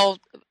how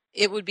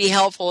it would be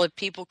helpful if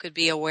people could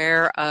be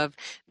aware of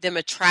them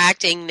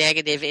attracting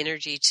negative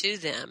energy to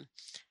them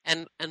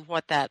and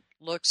what that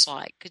looks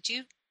like. Could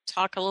you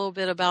talk a little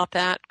bit about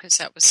that? Because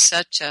that was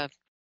such a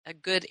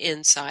good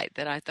insight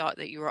that I thought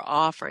that you were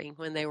offering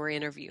when they were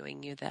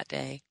interviewing you that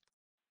day.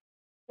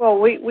 Well,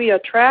 we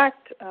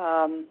attract,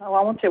 I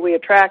won't say we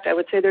attract, I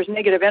would say there's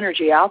negative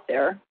energy out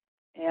there.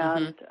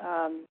 And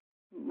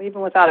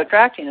even without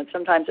attracting it,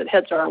 sometimes it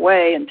heads our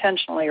way,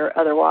 intentionally or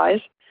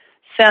otherwise,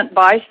 sent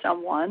by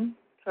someone.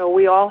 So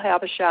we all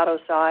have a shadow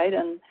side,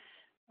 and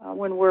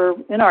when we're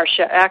in our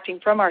acting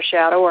from our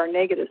shadow, our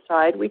negative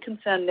side, we can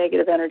send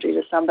negative energy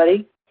to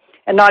somebody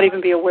and not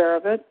even be aware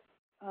of it.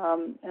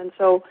 And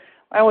so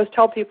I always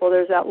tell people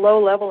there's that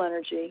low-level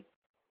energy.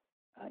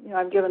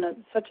 I'm given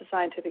such a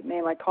scientific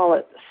name. I call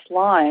it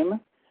slime,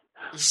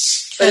 but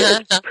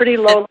it's pretty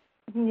low.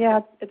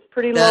 Yeah, it's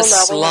pretty low level.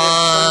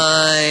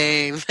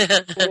 Slime.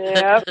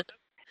 Yeah.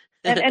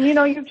 And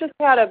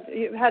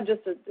you've had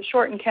just a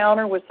short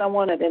encounter with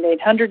someone at an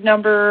 800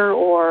 number,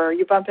 or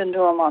you bump into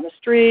them on the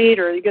street,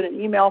 or you get an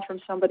email from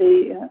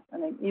somebody,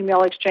 an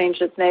email exchange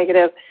that's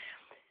negative,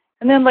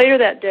 and then later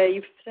that day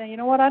you say, you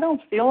know what, I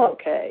don't feel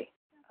okay.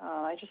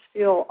 I just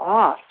feel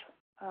off.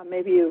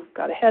 Maybe you've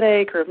got a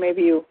headache, or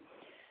maybe you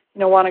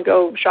want to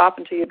go shop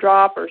until you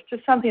drop, or it's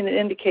just something that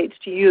indicates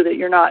to you that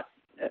you're not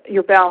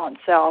your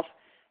balanced self.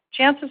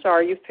 Chances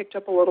are you've picked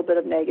up a little bit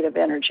of negative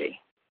energy.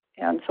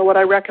 And so what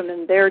I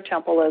recommend there,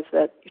 Temple, is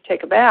that you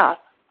take a bath.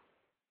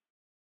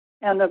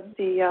 And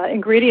the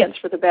ingredients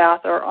for the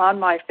bath are on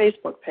my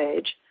Facebook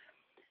page.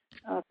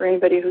 For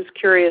anybody who's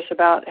curious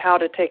about how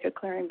to take a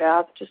clearing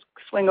bath, just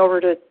swing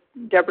over to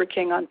Deborah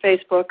King on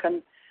Facebook,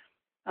 and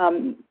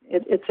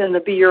it's in the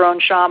Be Your Own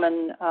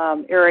Shaman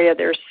area.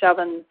 There's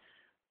 7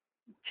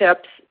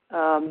 tips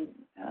and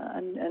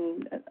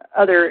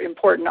other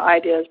important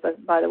ideas,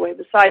 but by the way,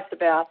 besides the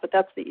bath, but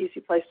that's the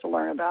easy place to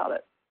learn about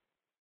it.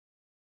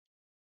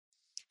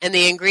 And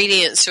the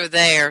ingredients are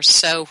there,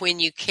 so when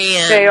you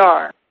can, they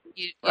are.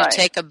 You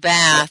take a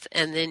bath,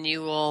 and then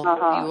you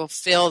will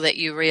feel that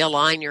you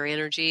realign your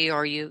energy,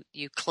 or you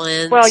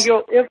cleanse. Well,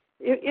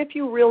 if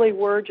you really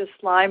were just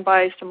slimed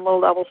by some low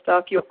level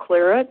stuff, you'll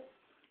clear it.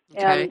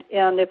 Okay.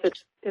 And if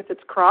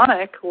it's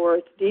chronic, or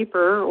it's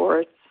deeper,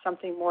 or it's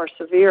something more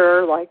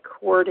severe like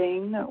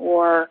hoarding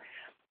or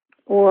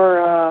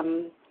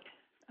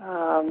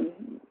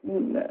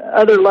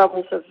other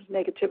levels of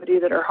negativity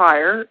that are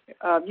higher,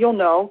 you'll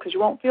know, because you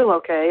won't feel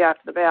okay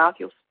after the bath.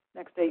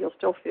 Next day you'll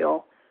still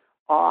feel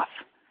off.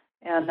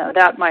 and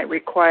that might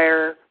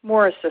require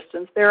more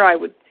assistance. There, I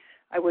would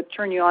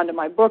turn you on to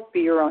my book,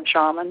 Be Your Own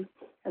Shaman,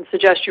 and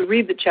suggest you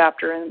read the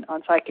chapter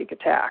on psychic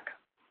attack.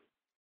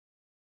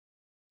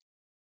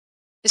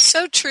 It's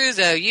so true,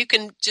 though. You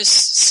can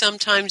just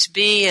sometimes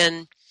be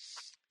in,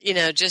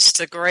 just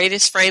the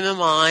greatest frame of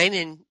mind,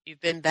 and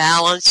you've been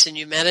balanced, and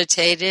you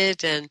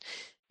meditated, and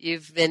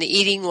you've been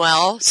eating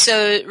well.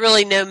 So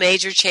really no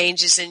major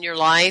changes in your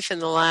life in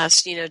the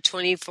last,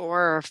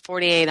 24 or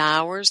 48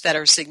 hours that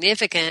are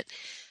significant.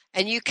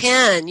 And you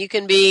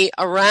can be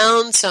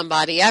around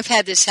somebody. I've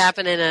had this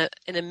happen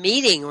in a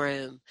meeting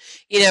room,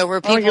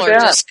 where people are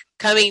just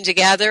coming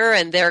together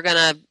and they're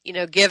going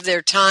to, give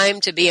their time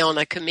to be on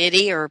a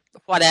committee or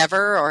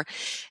whatever,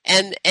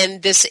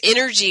 and this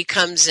energy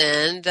comes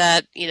in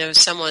that,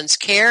 someone's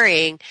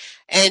carrying,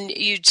 and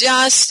you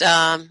just,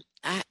 I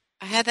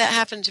had that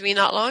happen to me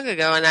not long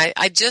ago, and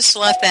I just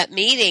left that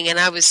meeting and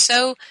I was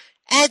so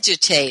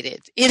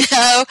agitated, and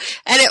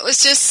it was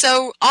just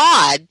so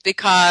odd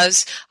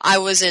because I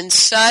was in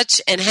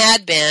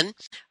had been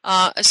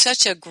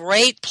such a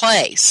great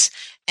place,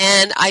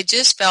 and I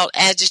just felt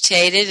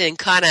agitated and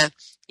kind of,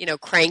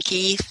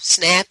 cranky,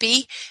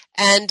 snappy,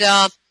 and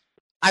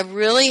I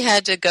really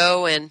had to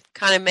go and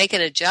kind of make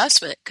an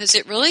adjustment because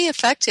it really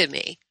affected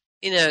me,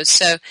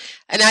 so,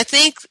 and I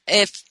think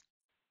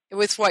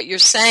with what you're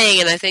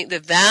saying, and I think the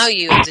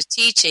value of the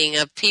teaching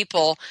of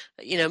people,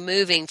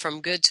 moving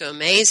from good to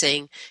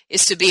amazing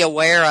is to be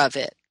aware of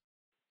it,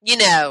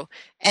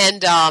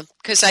 and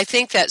because I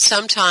think that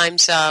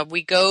sometimes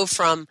we go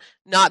from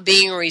not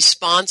being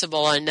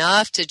responsible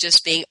enough to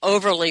just being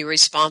overly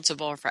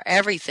responsible for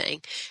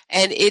everything.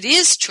 And it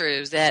is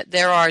true that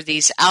there are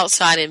these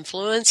outside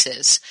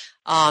influences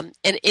and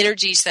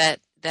energies that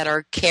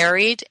are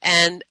carried,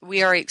 and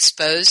we are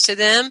exposed to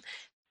them,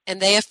 and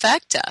they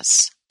affect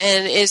us.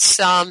 And it's,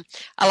 I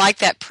like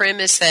that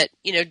premise that,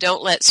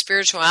 don't let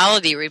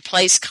spirituality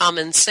replace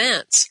common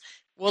sense.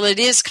 Well, it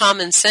is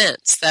common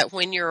sense that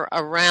when you're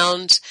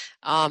around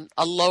a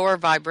lower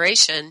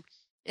vibration,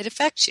 it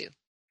affects you.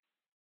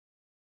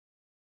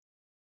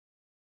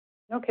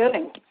 No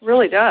kidding. It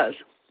really does.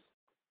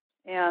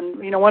 And,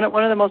 one of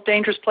the most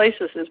dangerous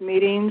places is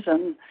meetings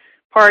and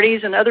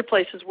parties and other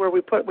places where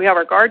we have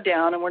our guard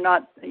down and we're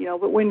not,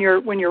 but when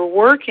you're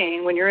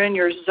working, when you're in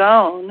your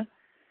zone,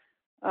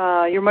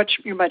 you're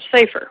much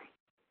safer.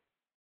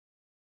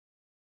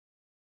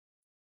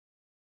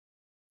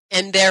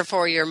 And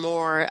therefore, you're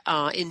more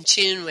in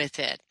tune with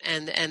it,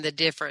 and the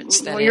difference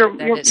that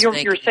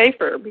you're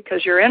safer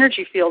because your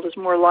energy field is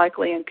more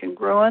likely in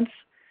congruence.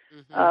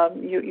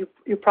 Mm-hmm.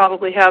 You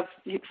probably have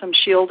some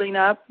shielding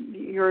up.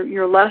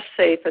 You're less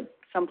safe at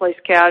someplace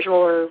casual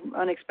or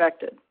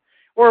unexpected,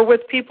 or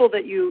with people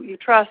that you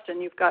trust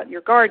and you've got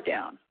your guard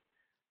down.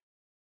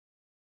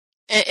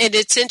 And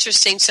it's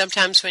interesting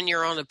sometimes when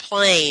you're on a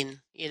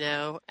plane,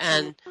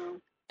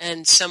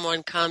 and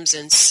someone comes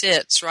and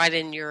sits right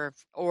in your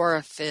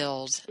aura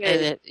field,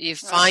 and you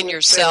find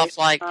yourself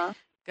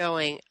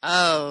going,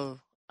 oh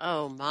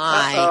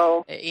my,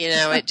 Uh-oh.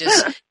 It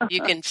just,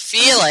 you can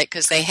feel it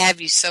because they have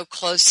you so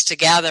close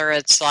together.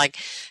 It's like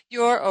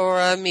your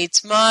aura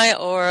meets my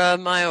aura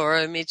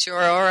meets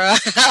your aura.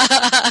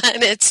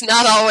 And it's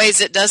not always,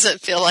 it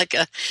doesn't feel like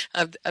a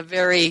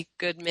very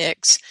good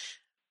mix.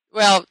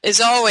 Well, as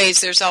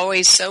always, there's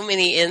always so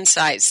many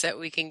insights that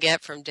we can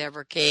get from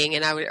Deborah King,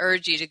 and I would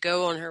urge you to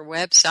go on her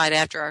website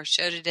after our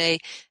show today,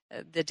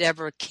 the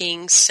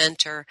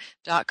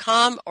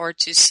DeborahKingCenter.com, or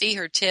to see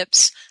her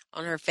tips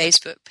on her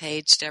Facebook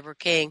page, Deborah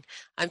King.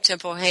 I'm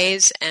Temple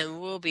Hayes, and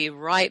we'll be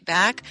right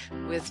back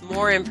with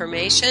more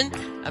information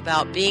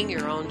about being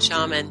your own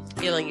shaman,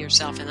 healing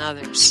yourself and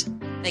others.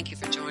 Thank you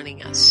for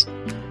joining us.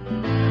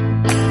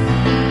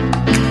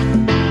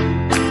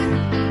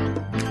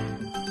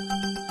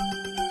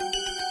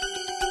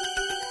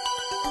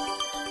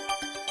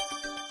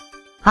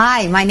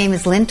 Hi, my name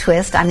is Lynn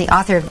Twist. I'm the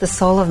author of The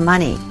Soul of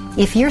Money.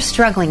 If you're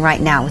struggling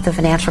right now with a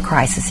financial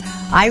crisis,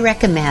 I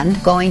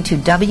recommend going to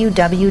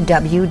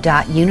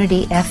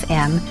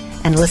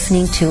www.unityfm and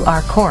listening to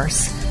our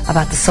course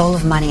about the soul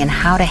of money and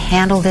how to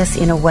handle this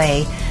in a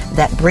way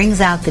that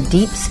brings out the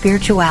deep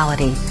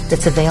spirituality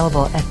that's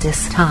available at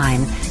this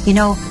time.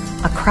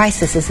 A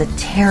crisis is a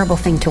terrible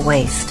thing to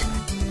waste.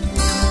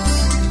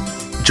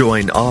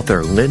 Join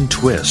author Lynn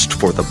Twist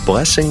for the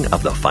blessing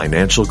of the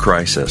financial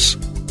crisis.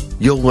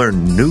 You'll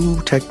learn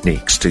new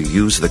techniques to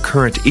use the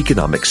current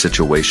economic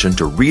situation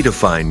to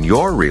redefine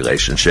your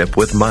relationship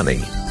with money.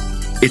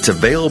 It's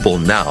available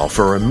now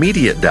for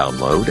immediate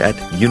download at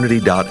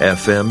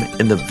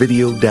unity.fm in the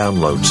video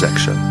download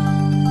section.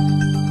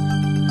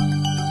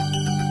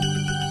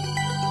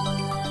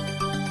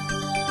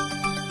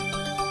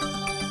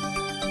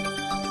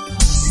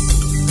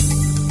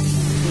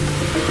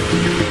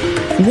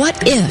 What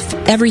if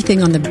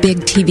everything on the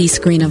big TV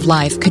screen of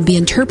life could be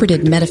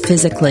interpreted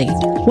metaphysically?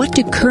 What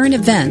do current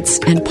events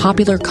and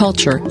popular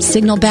culture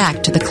signal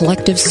back to the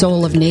collective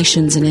soul of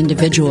nations and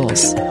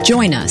individuals?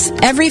 Join us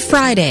every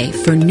Friday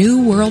for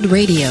New World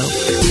Radio,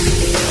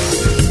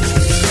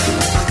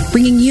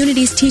 bringing you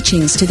Unity's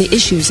teachings to the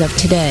issues of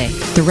today.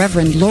 The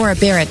Reverend Laura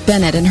Barrett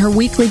Bennett and her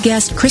weekly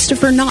guest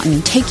Christopher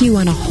Naughton take you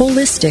on a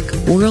holistic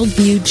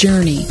worldview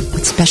journey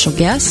with special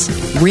guests,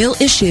 real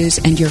issues,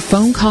 and your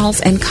phone calls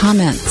and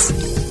comments.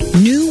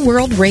 New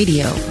World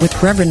Radio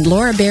with Reverend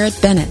Laura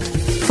Barrett Bennett.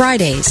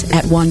 Fridays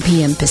at 1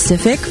 p.m.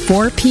 Pacific,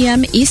 4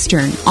 p.m.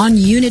 Eastern on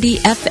Unity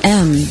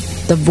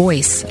FM, the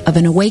voice of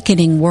an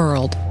awakening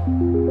world.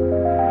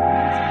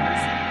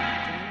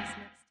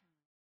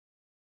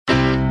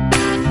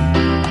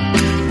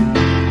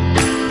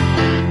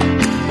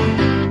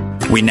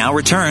 We now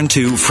return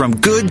to From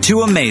Good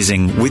to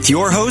Amazing with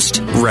your host,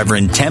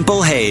 Reverend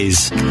Temple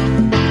Hayes.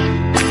 Can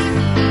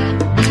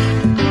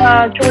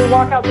we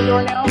walk out the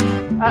door now?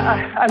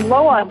 I'm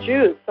low on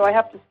juice, so I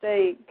have to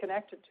stay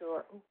connected to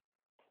her.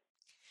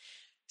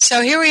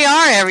 So here we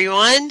are,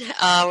 everyone,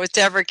 with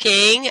Deborah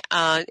King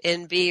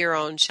in Be Your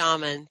Own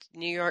Shaman,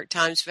 New York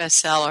Times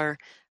bestseller,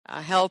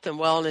 health and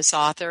wellness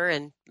author,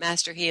 and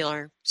master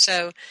healer.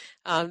 So,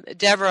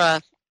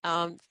 Deborah,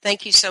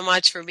 thank you so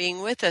much for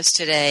being with us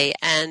today.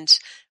 And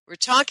we're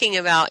talking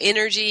about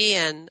energy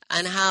and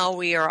how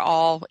we are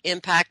all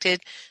impacted.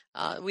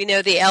 We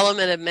know the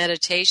element of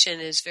meditation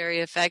is very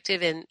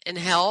effective and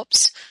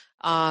helps.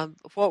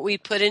 What we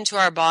put into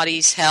our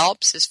bodies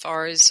helps as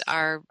far as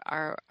our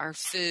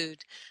food.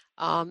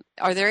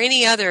 Are there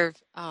any other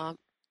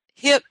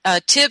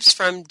tips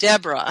from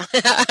Deborah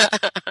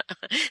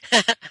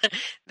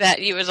that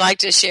you would like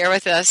to share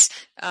with us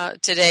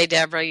today,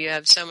 Deborah? You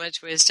have so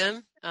much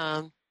wisdom.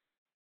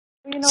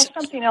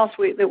 Something else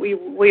that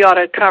we ought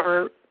to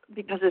cover,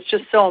 because it's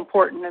just so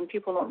important and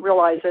people don't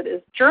realize it,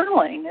 is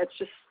journaling. It's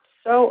just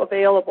so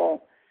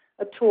available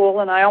a tool,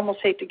 and I almost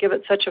hate to give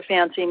it such a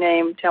fancy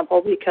name,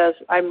 Temple, because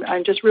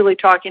I'm just really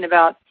talking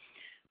about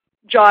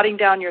jotting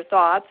down your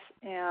thoughts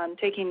and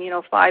taking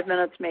 5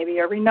 minutes maybe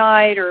every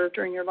night or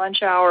during your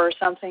lunch hour or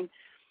something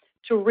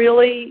to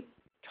really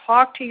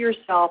talk to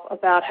yourself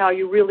about how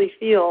you really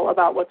feel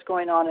about what's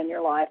going on in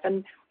your life.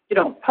 And you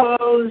don't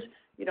pose,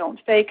 you don't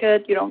fake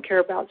it, you don't care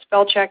about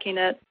spell checking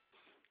it,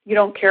 you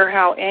don't care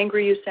how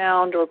angry you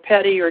sound or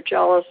petty or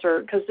jealous,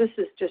 because this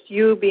is just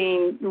you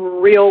being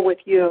real with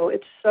you.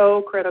 It's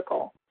so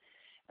critical.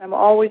 I'm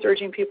always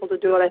urging people to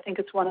do it. I think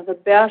it's one of the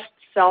best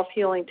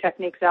self-healing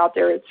techniques out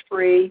there. It's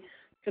free. You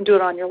can do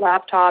it on your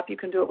laptop. You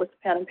can do it with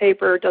pen and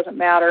paper. It doesn't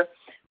matter.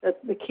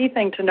 The key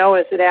thing to know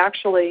is it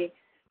actually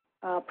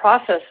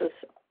processes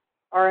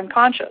our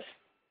unconscious.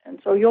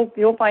 And so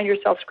you'll find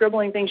yourself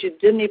scribbling things you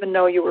didn't even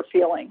know you were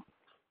feeling.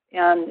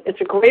 And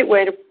it's a great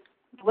way to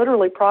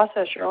literally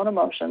process your own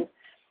emotions,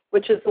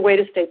 which is the way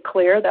to stay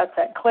clear. That's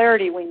that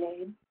clarity we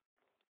need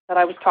that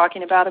I was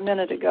talking about a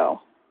minute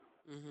ago.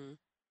 Mm-hmm.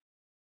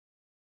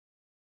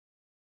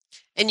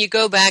 And you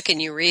go back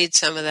and you read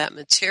some of that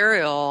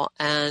material,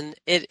 and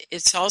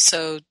it's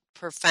also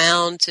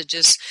profound to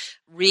just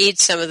read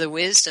some of the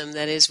wisdom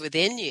that is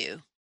within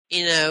you,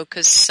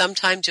 because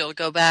sometimes you'll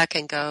go back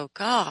and go,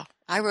 God,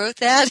 I wrote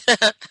that.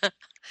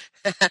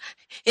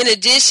 In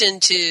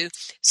addition to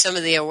some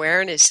of the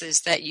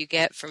awarenesses that you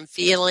get from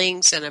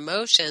feelings and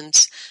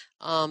emotions,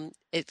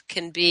 it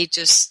can be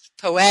just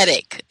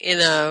poetic,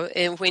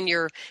 and when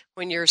your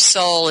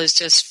soul is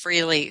just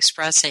freely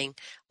expressing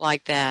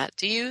like that.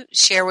 Do you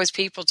share with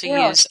people to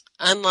use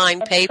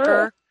online paper?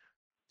 True.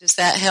 Does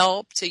that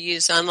help to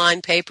use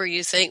online paper,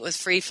 you think, with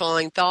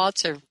free-flowing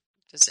thoughts, or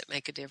does it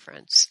make a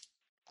difference?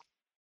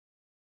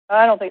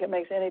 I don't think it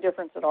makes any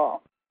difference at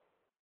all.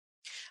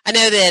 I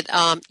know that,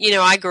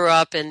 I grew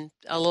up in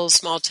a little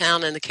small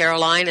town in the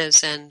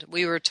Carolinas, and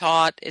we were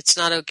taught it's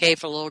not okay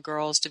for little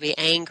girls to be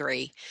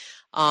angry.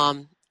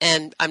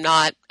 And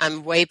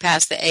I'm way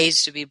past the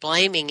age to be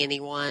blaming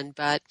anyone,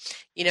 but,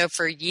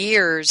 for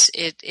years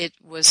it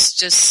was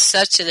just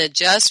such an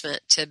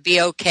adjustment to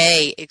be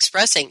okay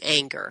expressing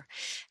anger.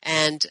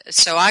 And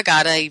so I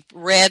got a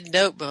red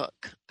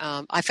notebook.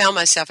 I found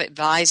myself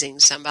advising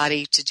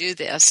somebody to do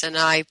this, and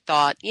I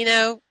thought,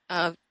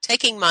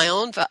 taking my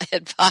own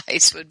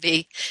advice would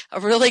be a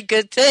really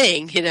good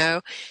thing,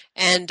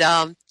 And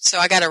so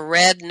I got a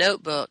red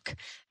notebook,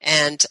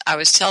 and I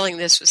was telling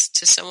this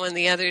to someone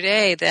the other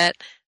day that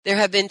there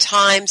have been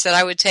times that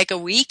I would take a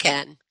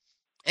weekend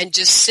and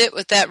just sit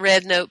with that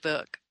red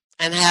notebook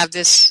and have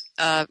this,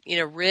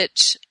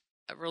 rich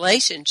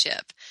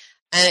relationship.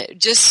 And it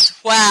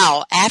just,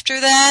 wow, after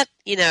that,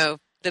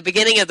 the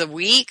beginning of the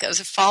week, of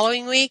the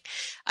following week,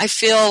 I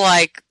feel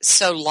like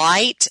so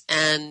light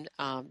and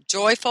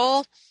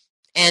joyful,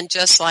 and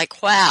just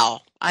like,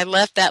 wow, I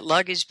left that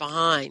luggage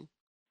behind.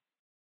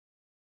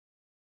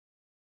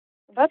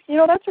 That's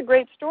a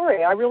great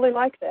story. I really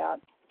like that.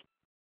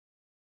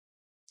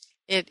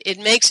 It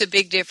makes a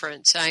big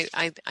difference.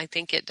 I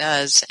think it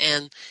does.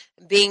 And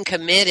being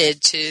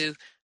committed to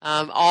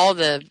all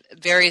the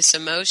various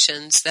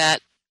emotions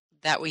that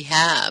we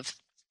have.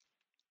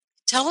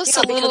 Tell us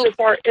a little.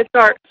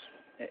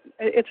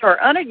 It's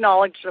our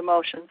unacknowledged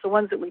emotions, the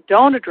ones that we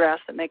don't address,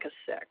 that make us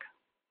sick.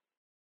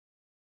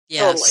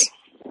 Yes.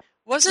 Totally.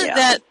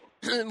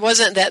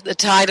 Wasn't that the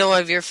title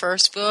of your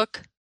first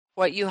book?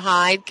 What you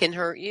hide can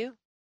hurt you?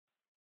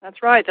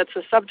 That's right. That's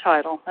the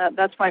subtitle.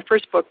 That's my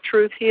first book,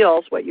 Truth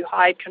Heals. What you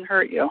hide can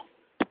hurt you.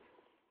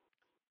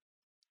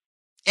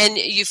 And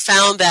you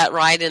found that,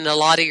 right, in a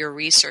lot of your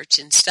research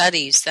and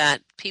studies,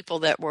 that people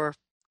that were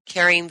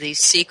carrying these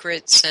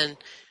secrets and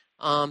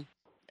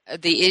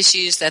the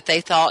issues that they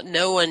thought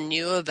no one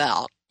knew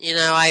about.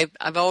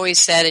 I've always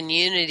said in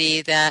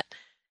Unity that,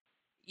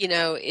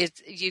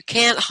 you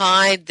can't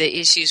hide the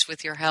issues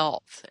with your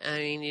health.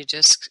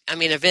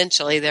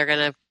 Eventually they're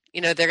going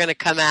to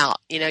come out.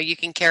 You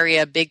can carry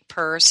a big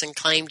purse and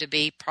claim to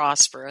be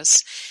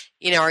prosperous,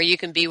 or you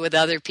can be with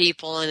other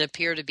people and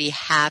appear to be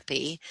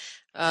happy.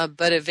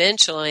 But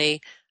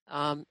eventually,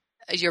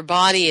 your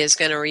body is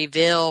going to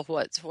reveal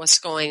what's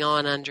going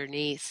on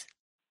underneath.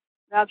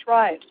 That's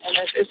right, and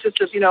it's just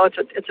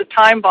it's a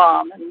time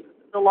bomb, and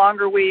the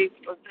longer we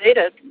evade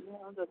it,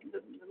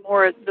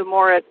 the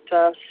more it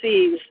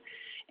sees,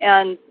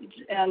 and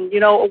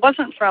it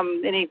wasn't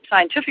from any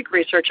scientific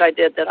research I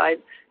did that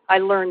I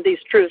learned these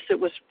truths. It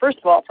was, first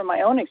of all, from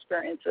my own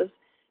experiences,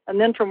 and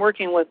then from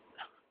working with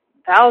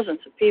thousands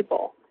of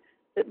people.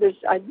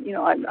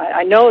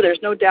 I know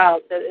there's no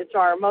doubt that it's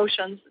our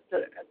emotions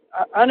that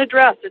are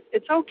unaddressed.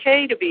 It's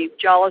okay to be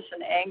jealous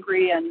and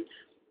angry and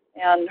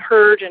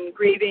hurt and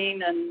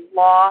grieving and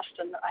lost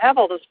and have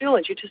all those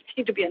feelings. You just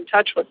need to be in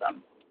touch with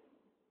them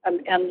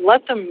and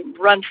let them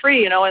run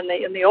free. In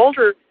the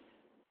older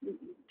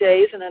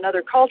days and in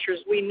other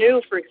cultures, we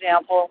knew, for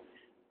example,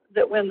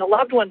 that when the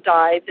loved one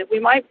died, that we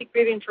might be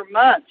grieving for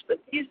months. But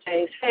these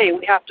days, hey,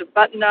 we have to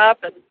button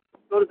up and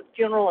go to the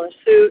funeral in a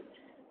suit.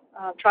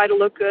 Try to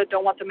look good,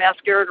 don't want the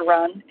mascara to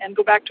run, and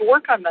go back to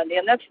work on Monday.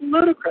 And that's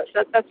ludicrous.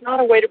 That's not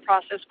a way to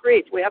process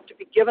grief. We have to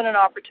be given an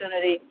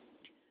opportunity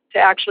to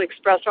actually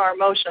express our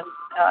emotions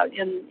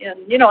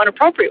in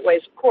appropriate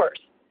ways, of course.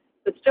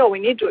 But still,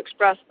 we need to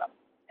express them.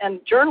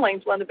 And journaling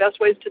is one of the best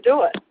ways to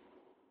do it.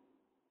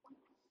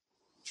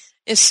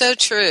 It's so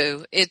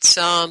true.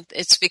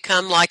 It's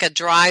become like a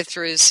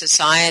drive-through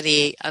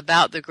society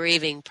about the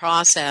grieving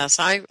process.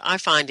 I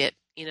find it,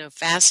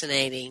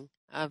 fascinating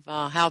of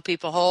how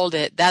people hold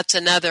it. That's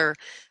another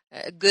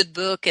good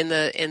book in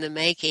the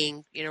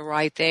making,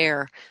 right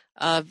there.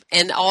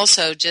 And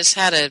also just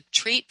how to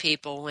treat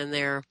people when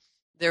they're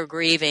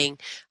grieving.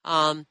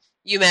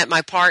 You met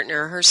my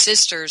partner, her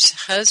sister's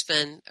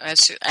husband.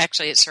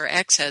 Actually, it's her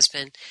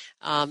ex-husband.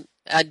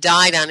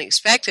 Died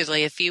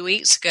unexpectedly a few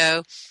weeks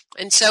ago.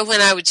 And so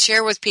when I would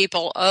share with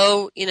people,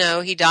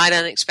 he died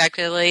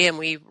unexpectedly and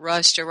we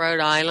rushed to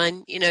Rhode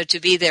Island, to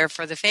be there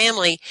for the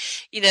family,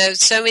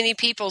 so many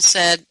people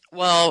said,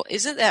 well,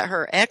 isn't that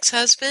her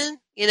ex-husband?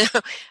 It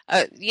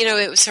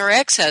was her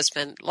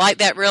ex-husband. Like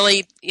that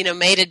really,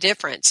 made a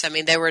difference. I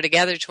mean, they were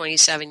together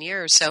 27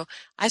 years. So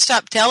I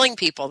stopped telling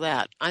people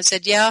that. I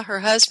said, yeah,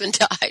 her husband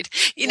died,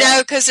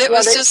 because it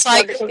was just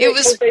like, it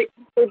was.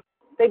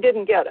 They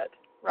didn't get it.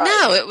 Right.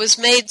 No, it was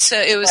made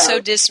so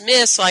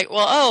dismissed, like,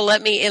 well,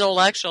 let me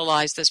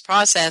intellectualize this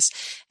process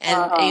and,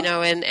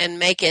 and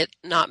make it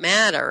not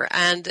matter.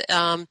 And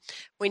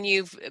when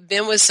you've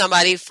been with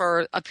somebody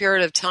for a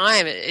period of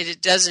time,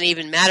 it doesn't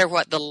even matter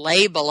what the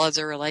label of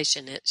the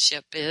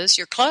relationship is.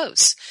 You're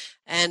close.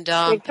 And,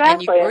 exactly.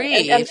 And you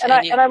grieve.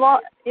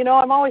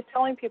 I'm always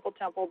telling people,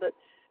 Temple, that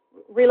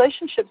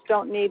relationships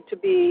don't need to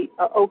be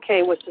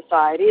okay with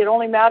society. It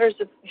only matters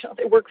if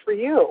they work for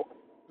you.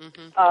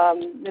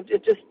 Mm-hmm.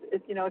 It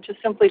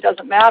just simply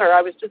doesn't matter.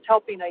 I was just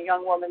helping a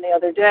young woman the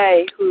other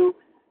day who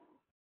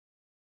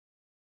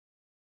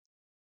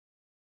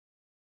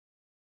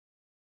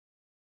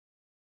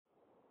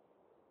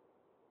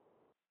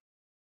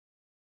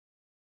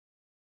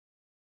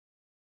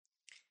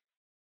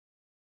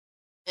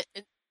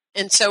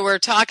and so we're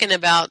talking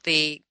about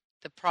the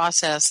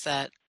process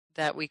that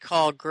we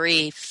call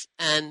grief,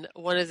 and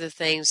one of the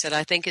things that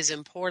I think is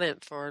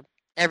important for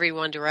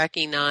everyone to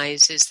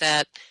recognize is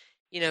that,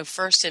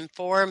 first and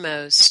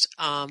foremost,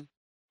 a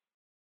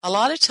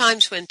lot of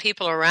times when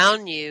people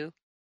around you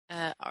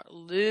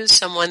lose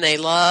someone they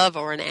love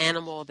or an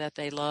animal that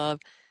they love,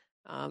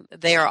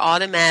 they are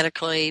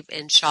automatically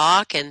in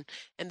shock, and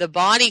the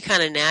body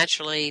kind of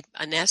naturally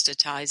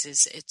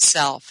anesthetizes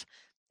itself.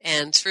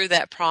 And through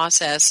that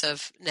process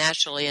of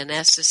naturally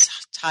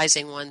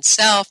anesthetizing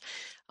oneself,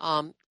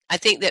 I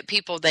think that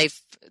people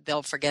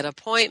they'll forget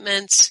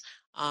appointments.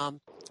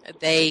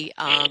 They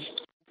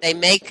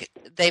make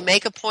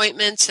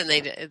appointments and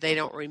they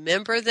don't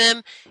remember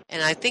them.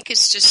 And I think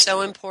it's just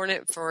so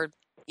important for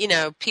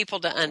people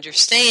to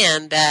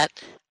understand that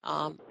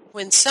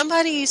when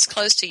somebody's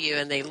close to you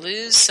and they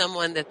lose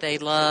someone that they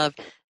love,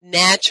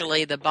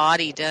 naturally the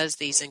body does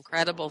these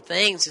incredible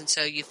things, and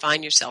so you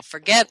find yourself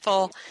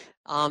forgetful.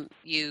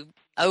 You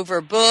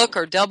overbook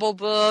or double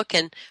book,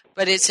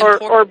 but it's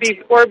important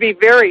or be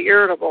very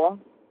irritable.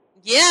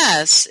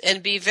 Yes,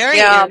 and be very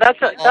irritable.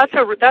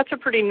 That's a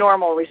pretty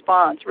normal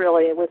response,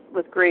 really,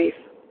 with grief.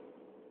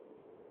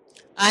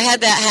 I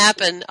had that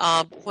happen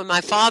when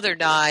my father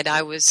died.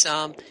 I was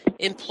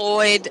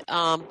employed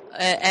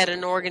at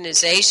an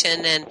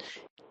organization, and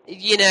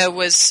I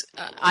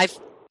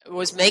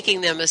was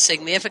making them a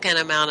significant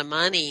amount of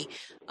money.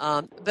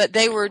 But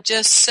they were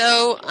just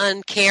so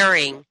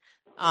uncaring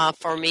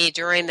for me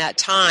during that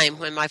time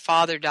when my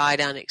father died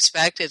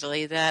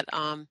unexpectedly that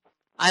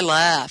I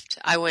left.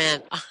 I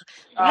went,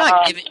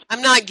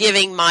 I'm not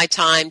giving my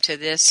time to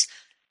this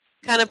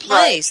kind of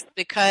place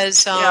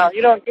because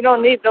you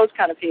don't need those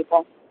kind of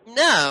people.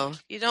 No,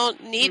 you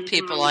don't need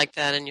people like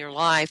that in your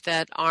life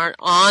that aren't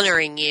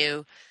honoring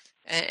you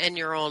and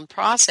your own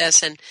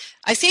process. And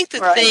I think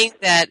the thing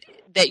that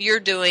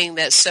you're doing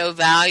that's so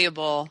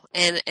valuable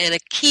and a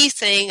key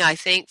thing I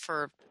think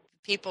for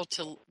people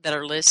that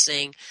are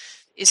listening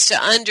is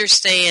to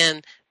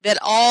understand that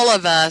all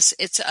of us,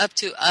 it's up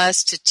to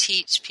us to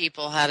teach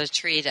people how to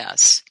treat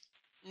us.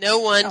 No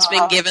one's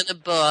been given a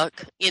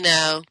book,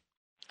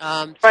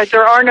 Right,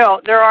 there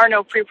are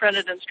no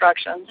pre-printed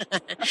instructions.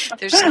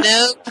 There's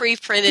no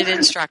pre-printed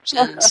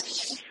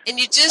instructions, and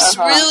you just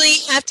really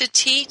have to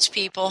teach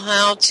people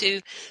how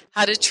to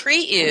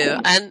treat you.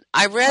 And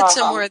I read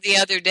somewhere the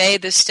other day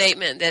the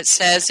statement that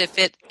says, if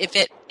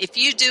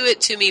you do it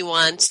to me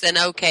once, then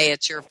okay,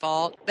 it's your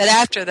fault. But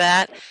after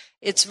that,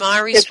 it's my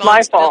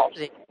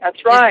responsibility. It's my fault.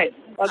 That's right.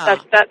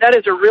 That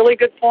is a really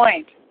good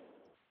point.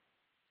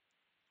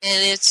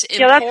 And it's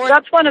important.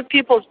 That's one of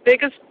people's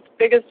biggest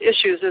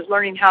issues is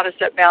learning how to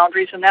set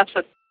boundaries, and that's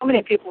what so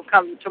many people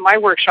come to my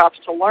workshops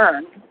to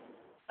learn.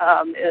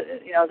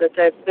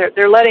 That they're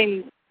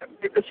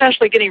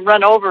essentially getting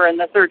run over in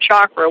the third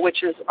chakra,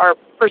 which is our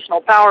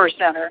personal power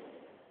center.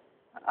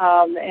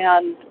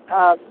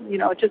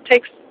 It just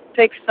takes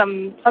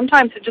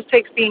sometimes it just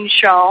takes being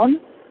shown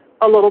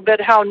a little bit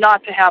how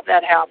not to have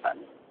that happen.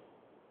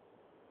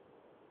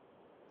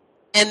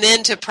 And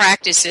then to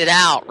practice it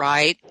out,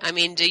 right? I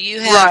mean, do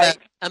you have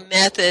a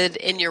method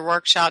in your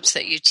workshops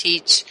that you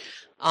teach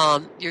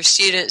your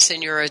students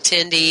and your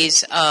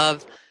attendees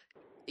of,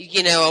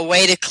 a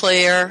way to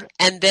clear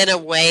and then a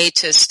way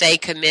to stay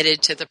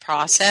committed to the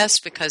process?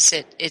 Because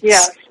it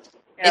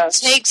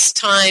takes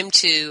time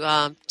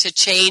to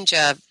change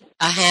a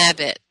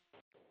habit.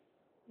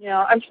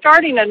 Yeah, I'm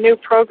starting a new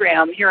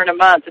program here in a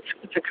month.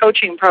 It's a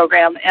coaching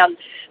program, and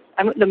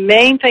the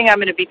main thing I'm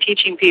going to be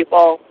teaching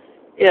people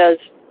is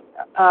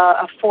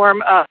a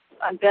form of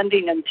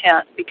unbending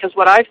intent, because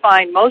what I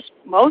find most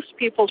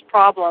people's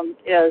problem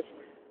is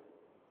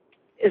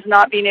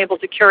not being able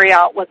to carry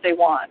out what they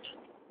want.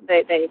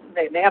 They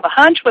have a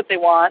hunch what they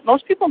want.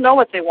 Most people know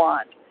what they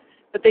want,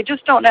 but they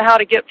just don't know how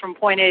to get from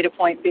point A to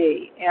point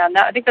B. And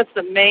I think that's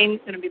going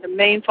to be the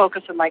main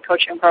focus of my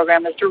coaching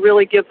program, is to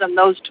really give them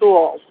those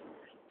tools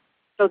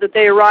so that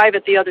they arrive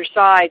at the other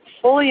side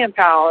fully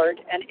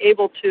empowered and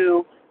able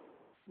to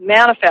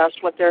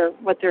manifest what they're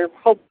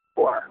hoping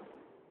for.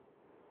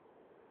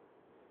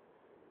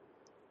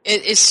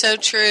 It is so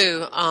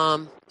true.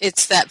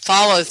 It's that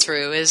follow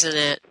through, isn't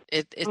it?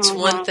 It's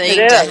one thing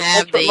to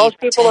have That's what most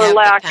people are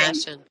lacking.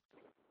 passion.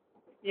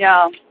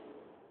 Yeah.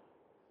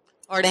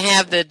 Or to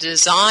have the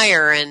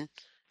desire and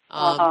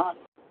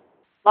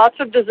lots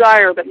of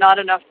desire, but not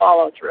enough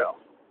follow through.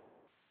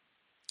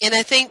 And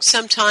I think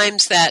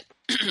sometimes that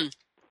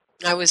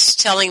I was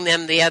telling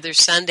them the other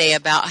Sunday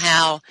about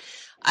how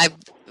I've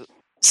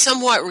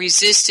somewhat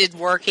resisted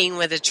working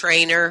with a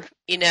trainer,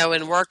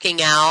 and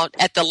working out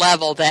at the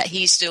level that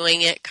he's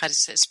doing it,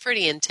 because it's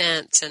pretty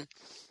intense. And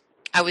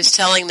I was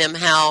telling them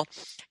how,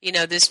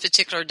 this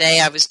particular day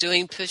I was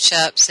doing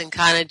push-ups and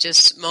kind of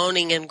just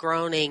moaning and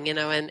groaning, in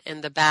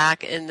the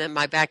back, in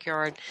my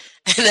backyard.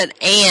 And an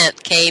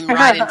ant came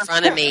right in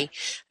front of me,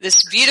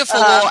 this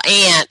beautiful little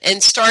ant,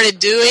 and started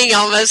doing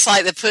almost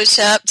like the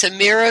push-up to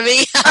mirror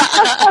me.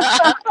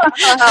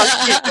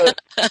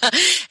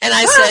 And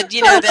I said,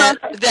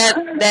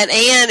 that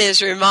ant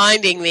is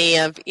reminding me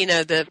of,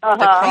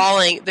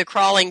 the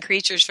crawling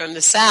creatures from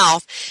the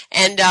South,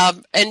 and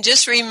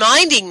just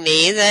reminding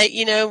me that,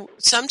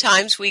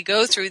 sometimes we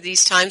go through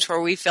these times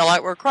where we feel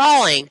like we're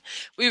crawling.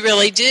 We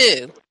really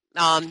do.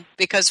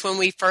 Because when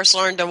we first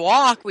learned to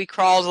walk, we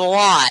crawled a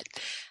lot.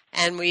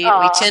 And we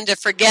tend to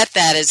forget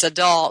that as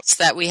adults,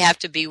 that we have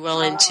to be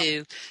willing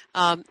to,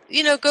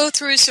 go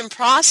through some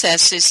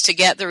processes to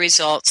get the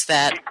results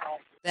that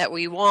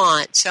we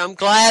want. So I'm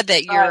glad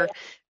that you're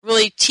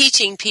really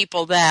teaching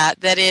people that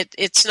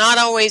it's not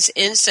always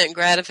instant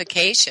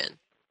gratification.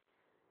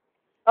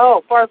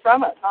 Oh, far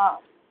from it, huh?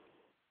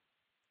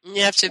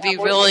 You have to be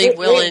really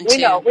willing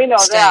to We know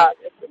stay. that.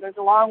 There's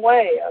a long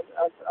way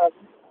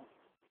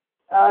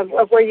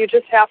of where you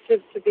just have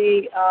to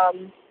be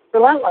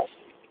relentless.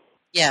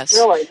 Yes.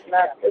 Really.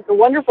 It's a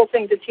wonderful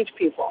thing to teach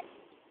people.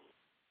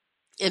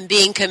 And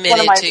being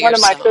committed to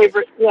yourself.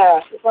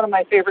 It's one of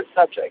my favorite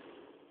subjects.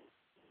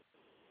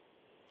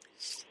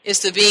 Is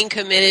the being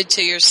committed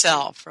to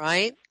yourself,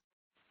 right?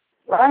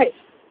 Right.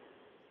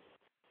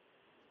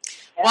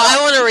 Yeah. Well,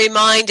 I want to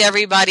remind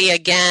everybody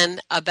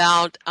again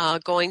about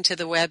going to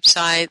the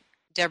website,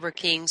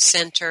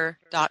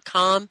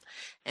 DeborahKingCenter.com.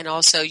 And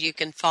also you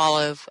can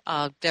follow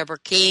Deborah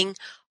King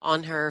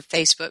on her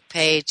Facebook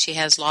page. She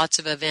has lots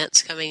of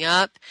events coming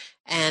up.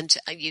 And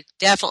you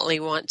definitely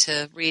want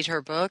to read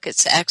her book.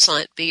 It's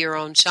excellent. Be Your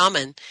Own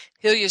Shaman.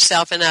 Heal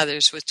Yourself and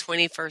Others with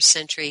 21st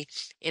Century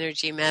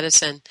Energy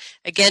Medicine.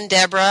 Again,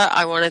 Deborah,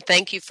 I want to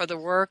thank you for the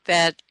work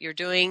that you're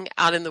doing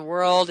out in the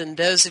world. And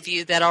those of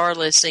you that are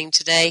listening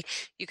today,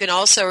 you can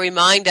also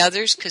remind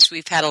others, because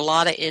we've had a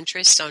lot of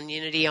interest on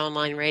Unity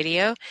Online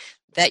Radio,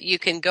 that you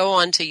can go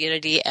on to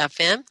Unity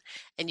FM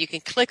and you can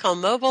click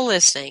on mobile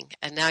listening.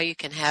 And now you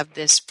can have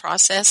this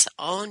process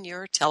on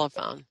your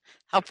telephone.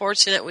 How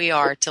fortunate we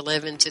are to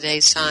live in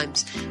today's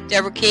times.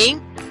 Deborah King,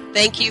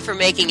 thank you for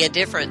making a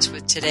difference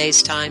with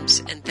today's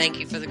times, and thank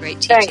you for the great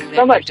teaching Thanks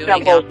so much,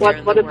 Temple.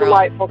 What a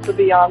delightful to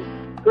be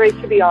on.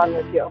 Great to be on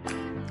with you.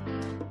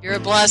 You're a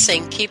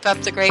blessing. Keep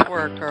up the great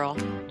work, girl.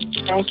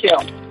 Thank you.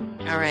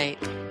 All right.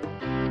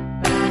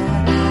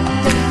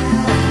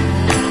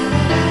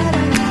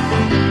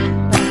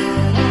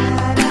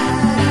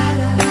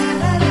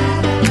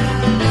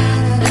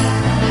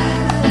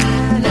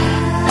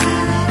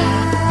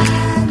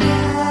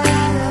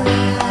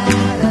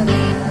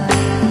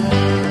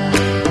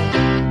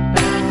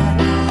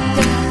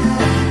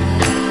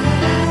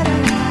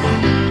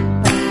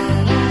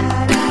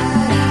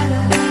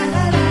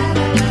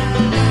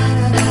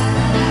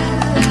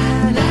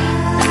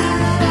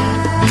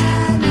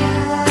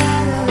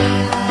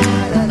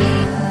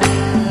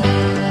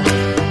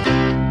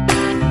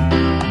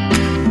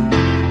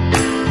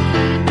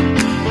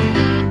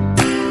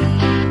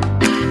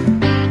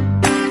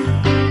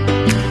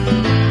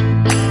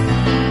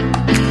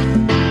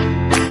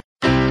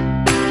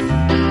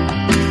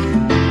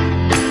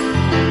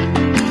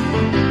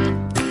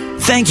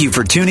 Thank you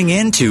for tuning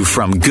in to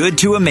From Good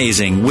to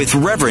Amazing with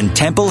Reverend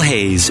Temple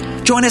Hayes.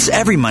 Join us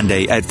every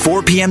Monday at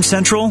 4 p.m.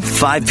 Central,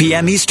 5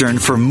 p.m. Eastern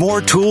for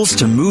more tools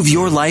to move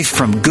your life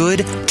from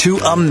good to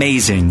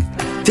amazing.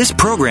 This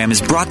program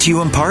is brought to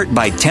you in part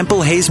by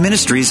Temple Hayes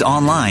Ministries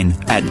online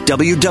at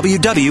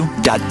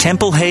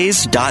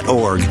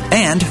www.templehays.org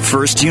and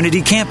First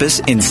Unity Campus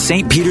in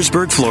St.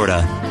 Petersburg,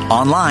 Florida.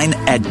 Online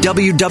at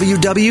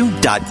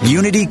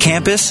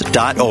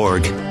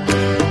www.unitycampus.org.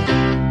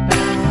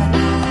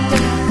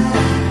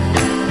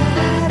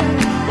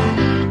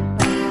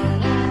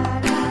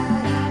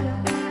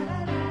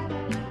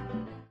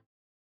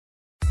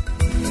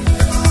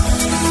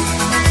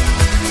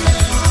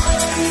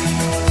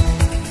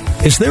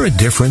 Is there a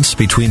difference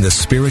between the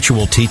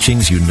spiritual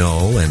teachings you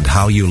know and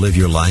how you live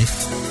your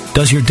life?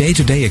 Does your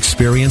day-to-day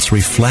experience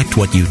reflect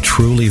what you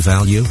truly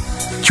value?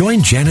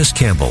 Join Janice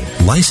Campbell,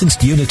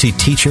 licensed Unity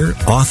teacher,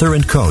 author,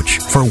 and coach,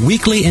 for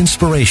weekly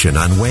inspiration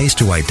on ways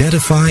to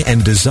identify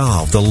and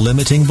dissolve the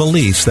limiting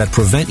beliefs that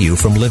prevent you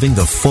from living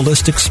the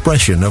fullest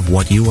expression of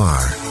what you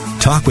are.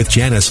 Talk with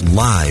Janice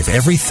live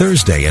every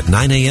Thursday at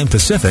 9 a.m.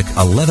 Pacific,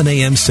 11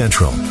 a.m.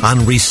 Central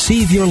on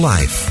Receive Your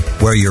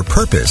Life, where your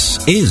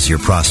purpose is your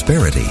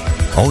prosperity.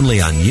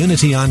 Only on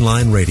Unity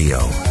Online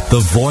Radio,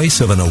 the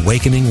voice of an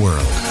awakening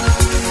world.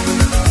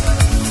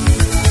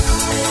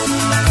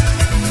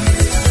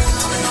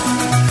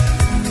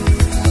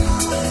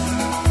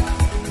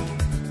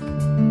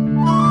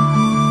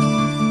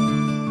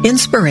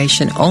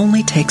 Inspiration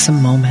only takes a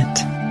moment.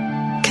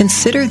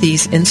 Consider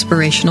these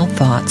inspirational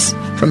thoughts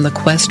from the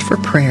Quest for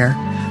Prayer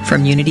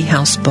from Unity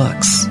House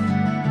Books.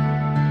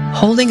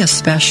 Holding a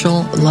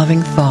special,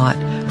 loving thought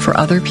for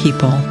other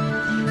people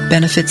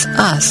benefits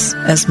us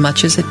as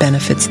much as it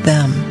benefits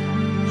them.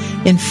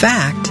 In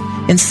fact,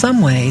 in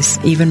some ways,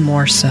 even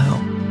more so.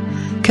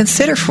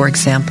 Consider, for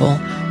example,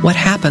 what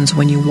happens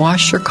when you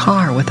wash your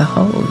car with a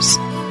hose.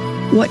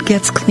 What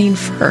gets clean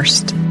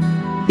first?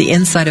 The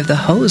inside of the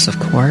hose, of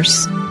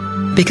course,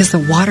 because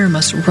the water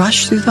must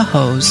rush through the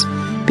hose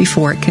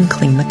before it can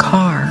clean the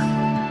car.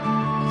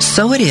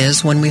 So it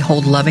is when we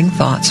hold loving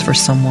thoughts for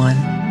someone.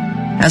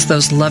 As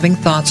those loving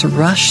thoughts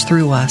rush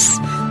through us,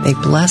 they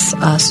bless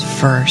us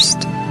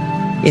first.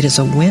 It is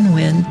a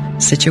win-win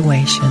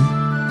situation.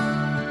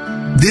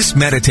 This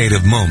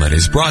meditative moment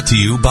is brought to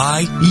you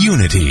by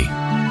Unity.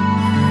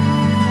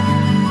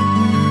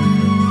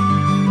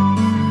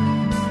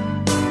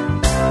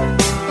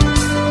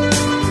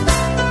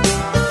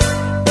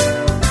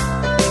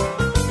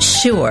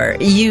 Sure,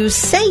 you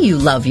say you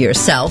love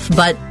yourself,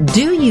 but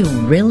do you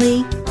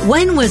really?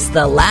 When was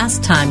the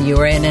last time you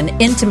were in an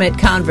intimate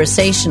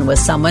conversation with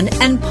someone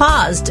and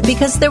paused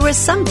because there was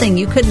something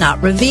you could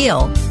not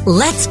reveal?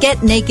 Let's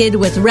Get Naked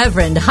with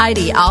Reverend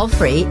Heidi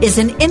Alfrey is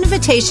an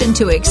invitation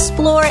to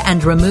explore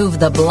and remove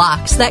the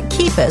blocks that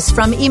keep us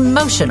from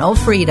emotional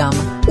freedom.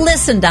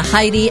 Listen to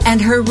Heidi and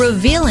her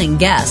revealing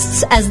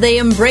guests as they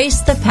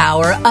embrace the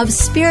power of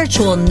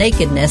spiritual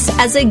nakedness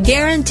as a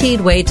guaranteed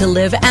way to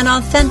live an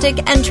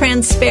authentic and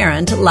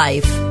transparent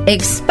life.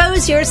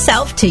 Expose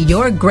yourself to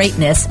your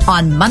greatness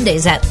on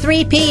Mondays at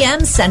 3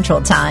 p.m.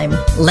 Central Time.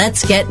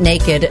 Let's Get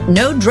Naked.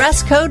 No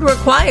dress code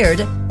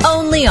required.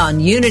 Only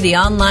on Unity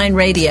Online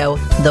Radio,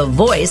 the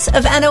voice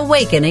of an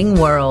awakening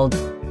world.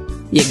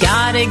 You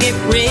gotta get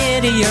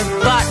rid of your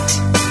butt.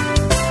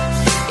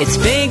 It's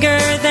bigger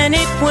than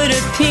it would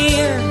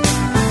appear.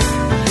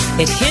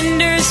 It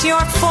hinders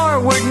your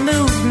forward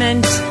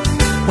movement.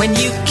 when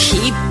you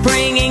keep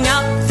bringing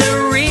up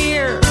the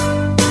rear.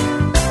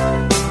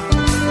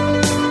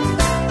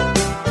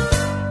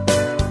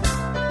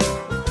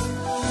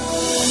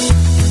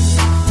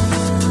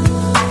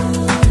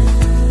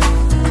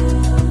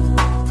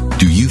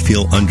 Do you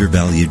feel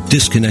undervalued,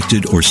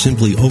 disconnected, or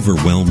simply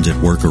overwhelmed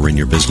at work or in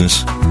your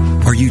business?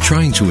 Are you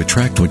trying to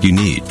attract what you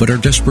need but are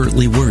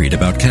desperately worried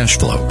about cash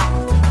flow?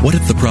 What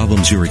if the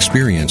problems you're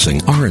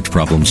experiencing aren't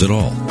problems at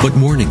all, but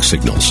warning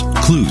signals,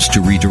 clues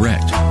to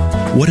redirect?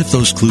 What if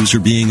those clues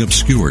are being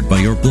obscured by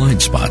your blind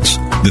spots,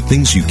 the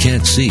things you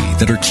can't see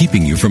that are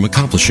keeping you from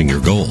accomplishing your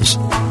goals?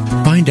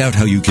 Find out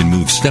how you can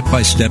move step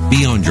by step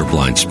beyond your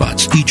blind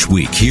spots each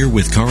week here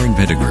with Karin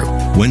Pettigrew,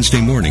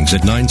 Wednesday mornings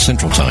at 9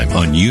 Central Time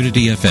on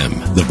Unity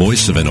FM, the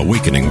voice of an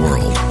awakening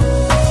world.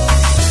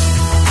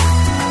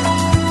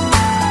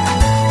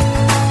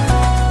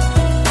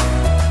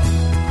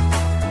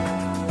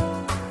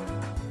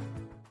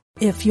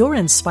 If you're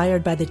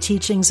inspired by the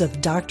teachings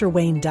of Dr.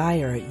 Wayne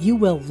Dyer, you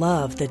will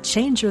love the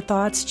Change Your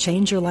Thoughts,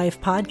 Change Your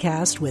Life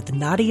podcast with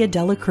Nadia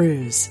Dela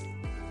Cruz.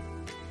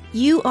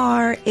 You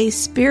are a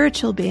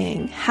spiritual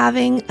being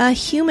having a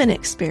human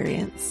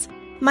experience.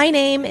 My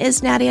name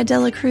is Nadia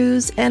Dela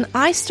Cruz, and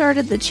I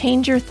started the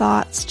Change Your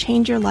Thoughts,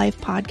 Change Your Life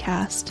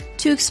podcast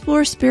to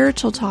explore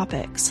spiritual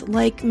topics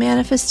like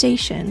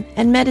manifestation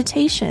and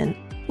meditation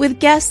with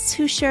guests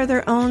who share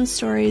their own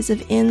stories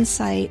of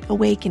insight,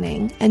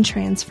 awakening, and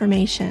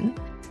transformation.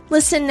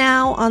 Listen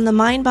now on the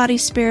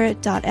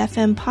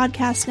mindbodyspirit.fm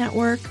podcast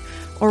network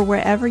or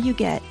wherever you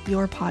get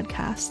your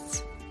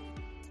podcasts.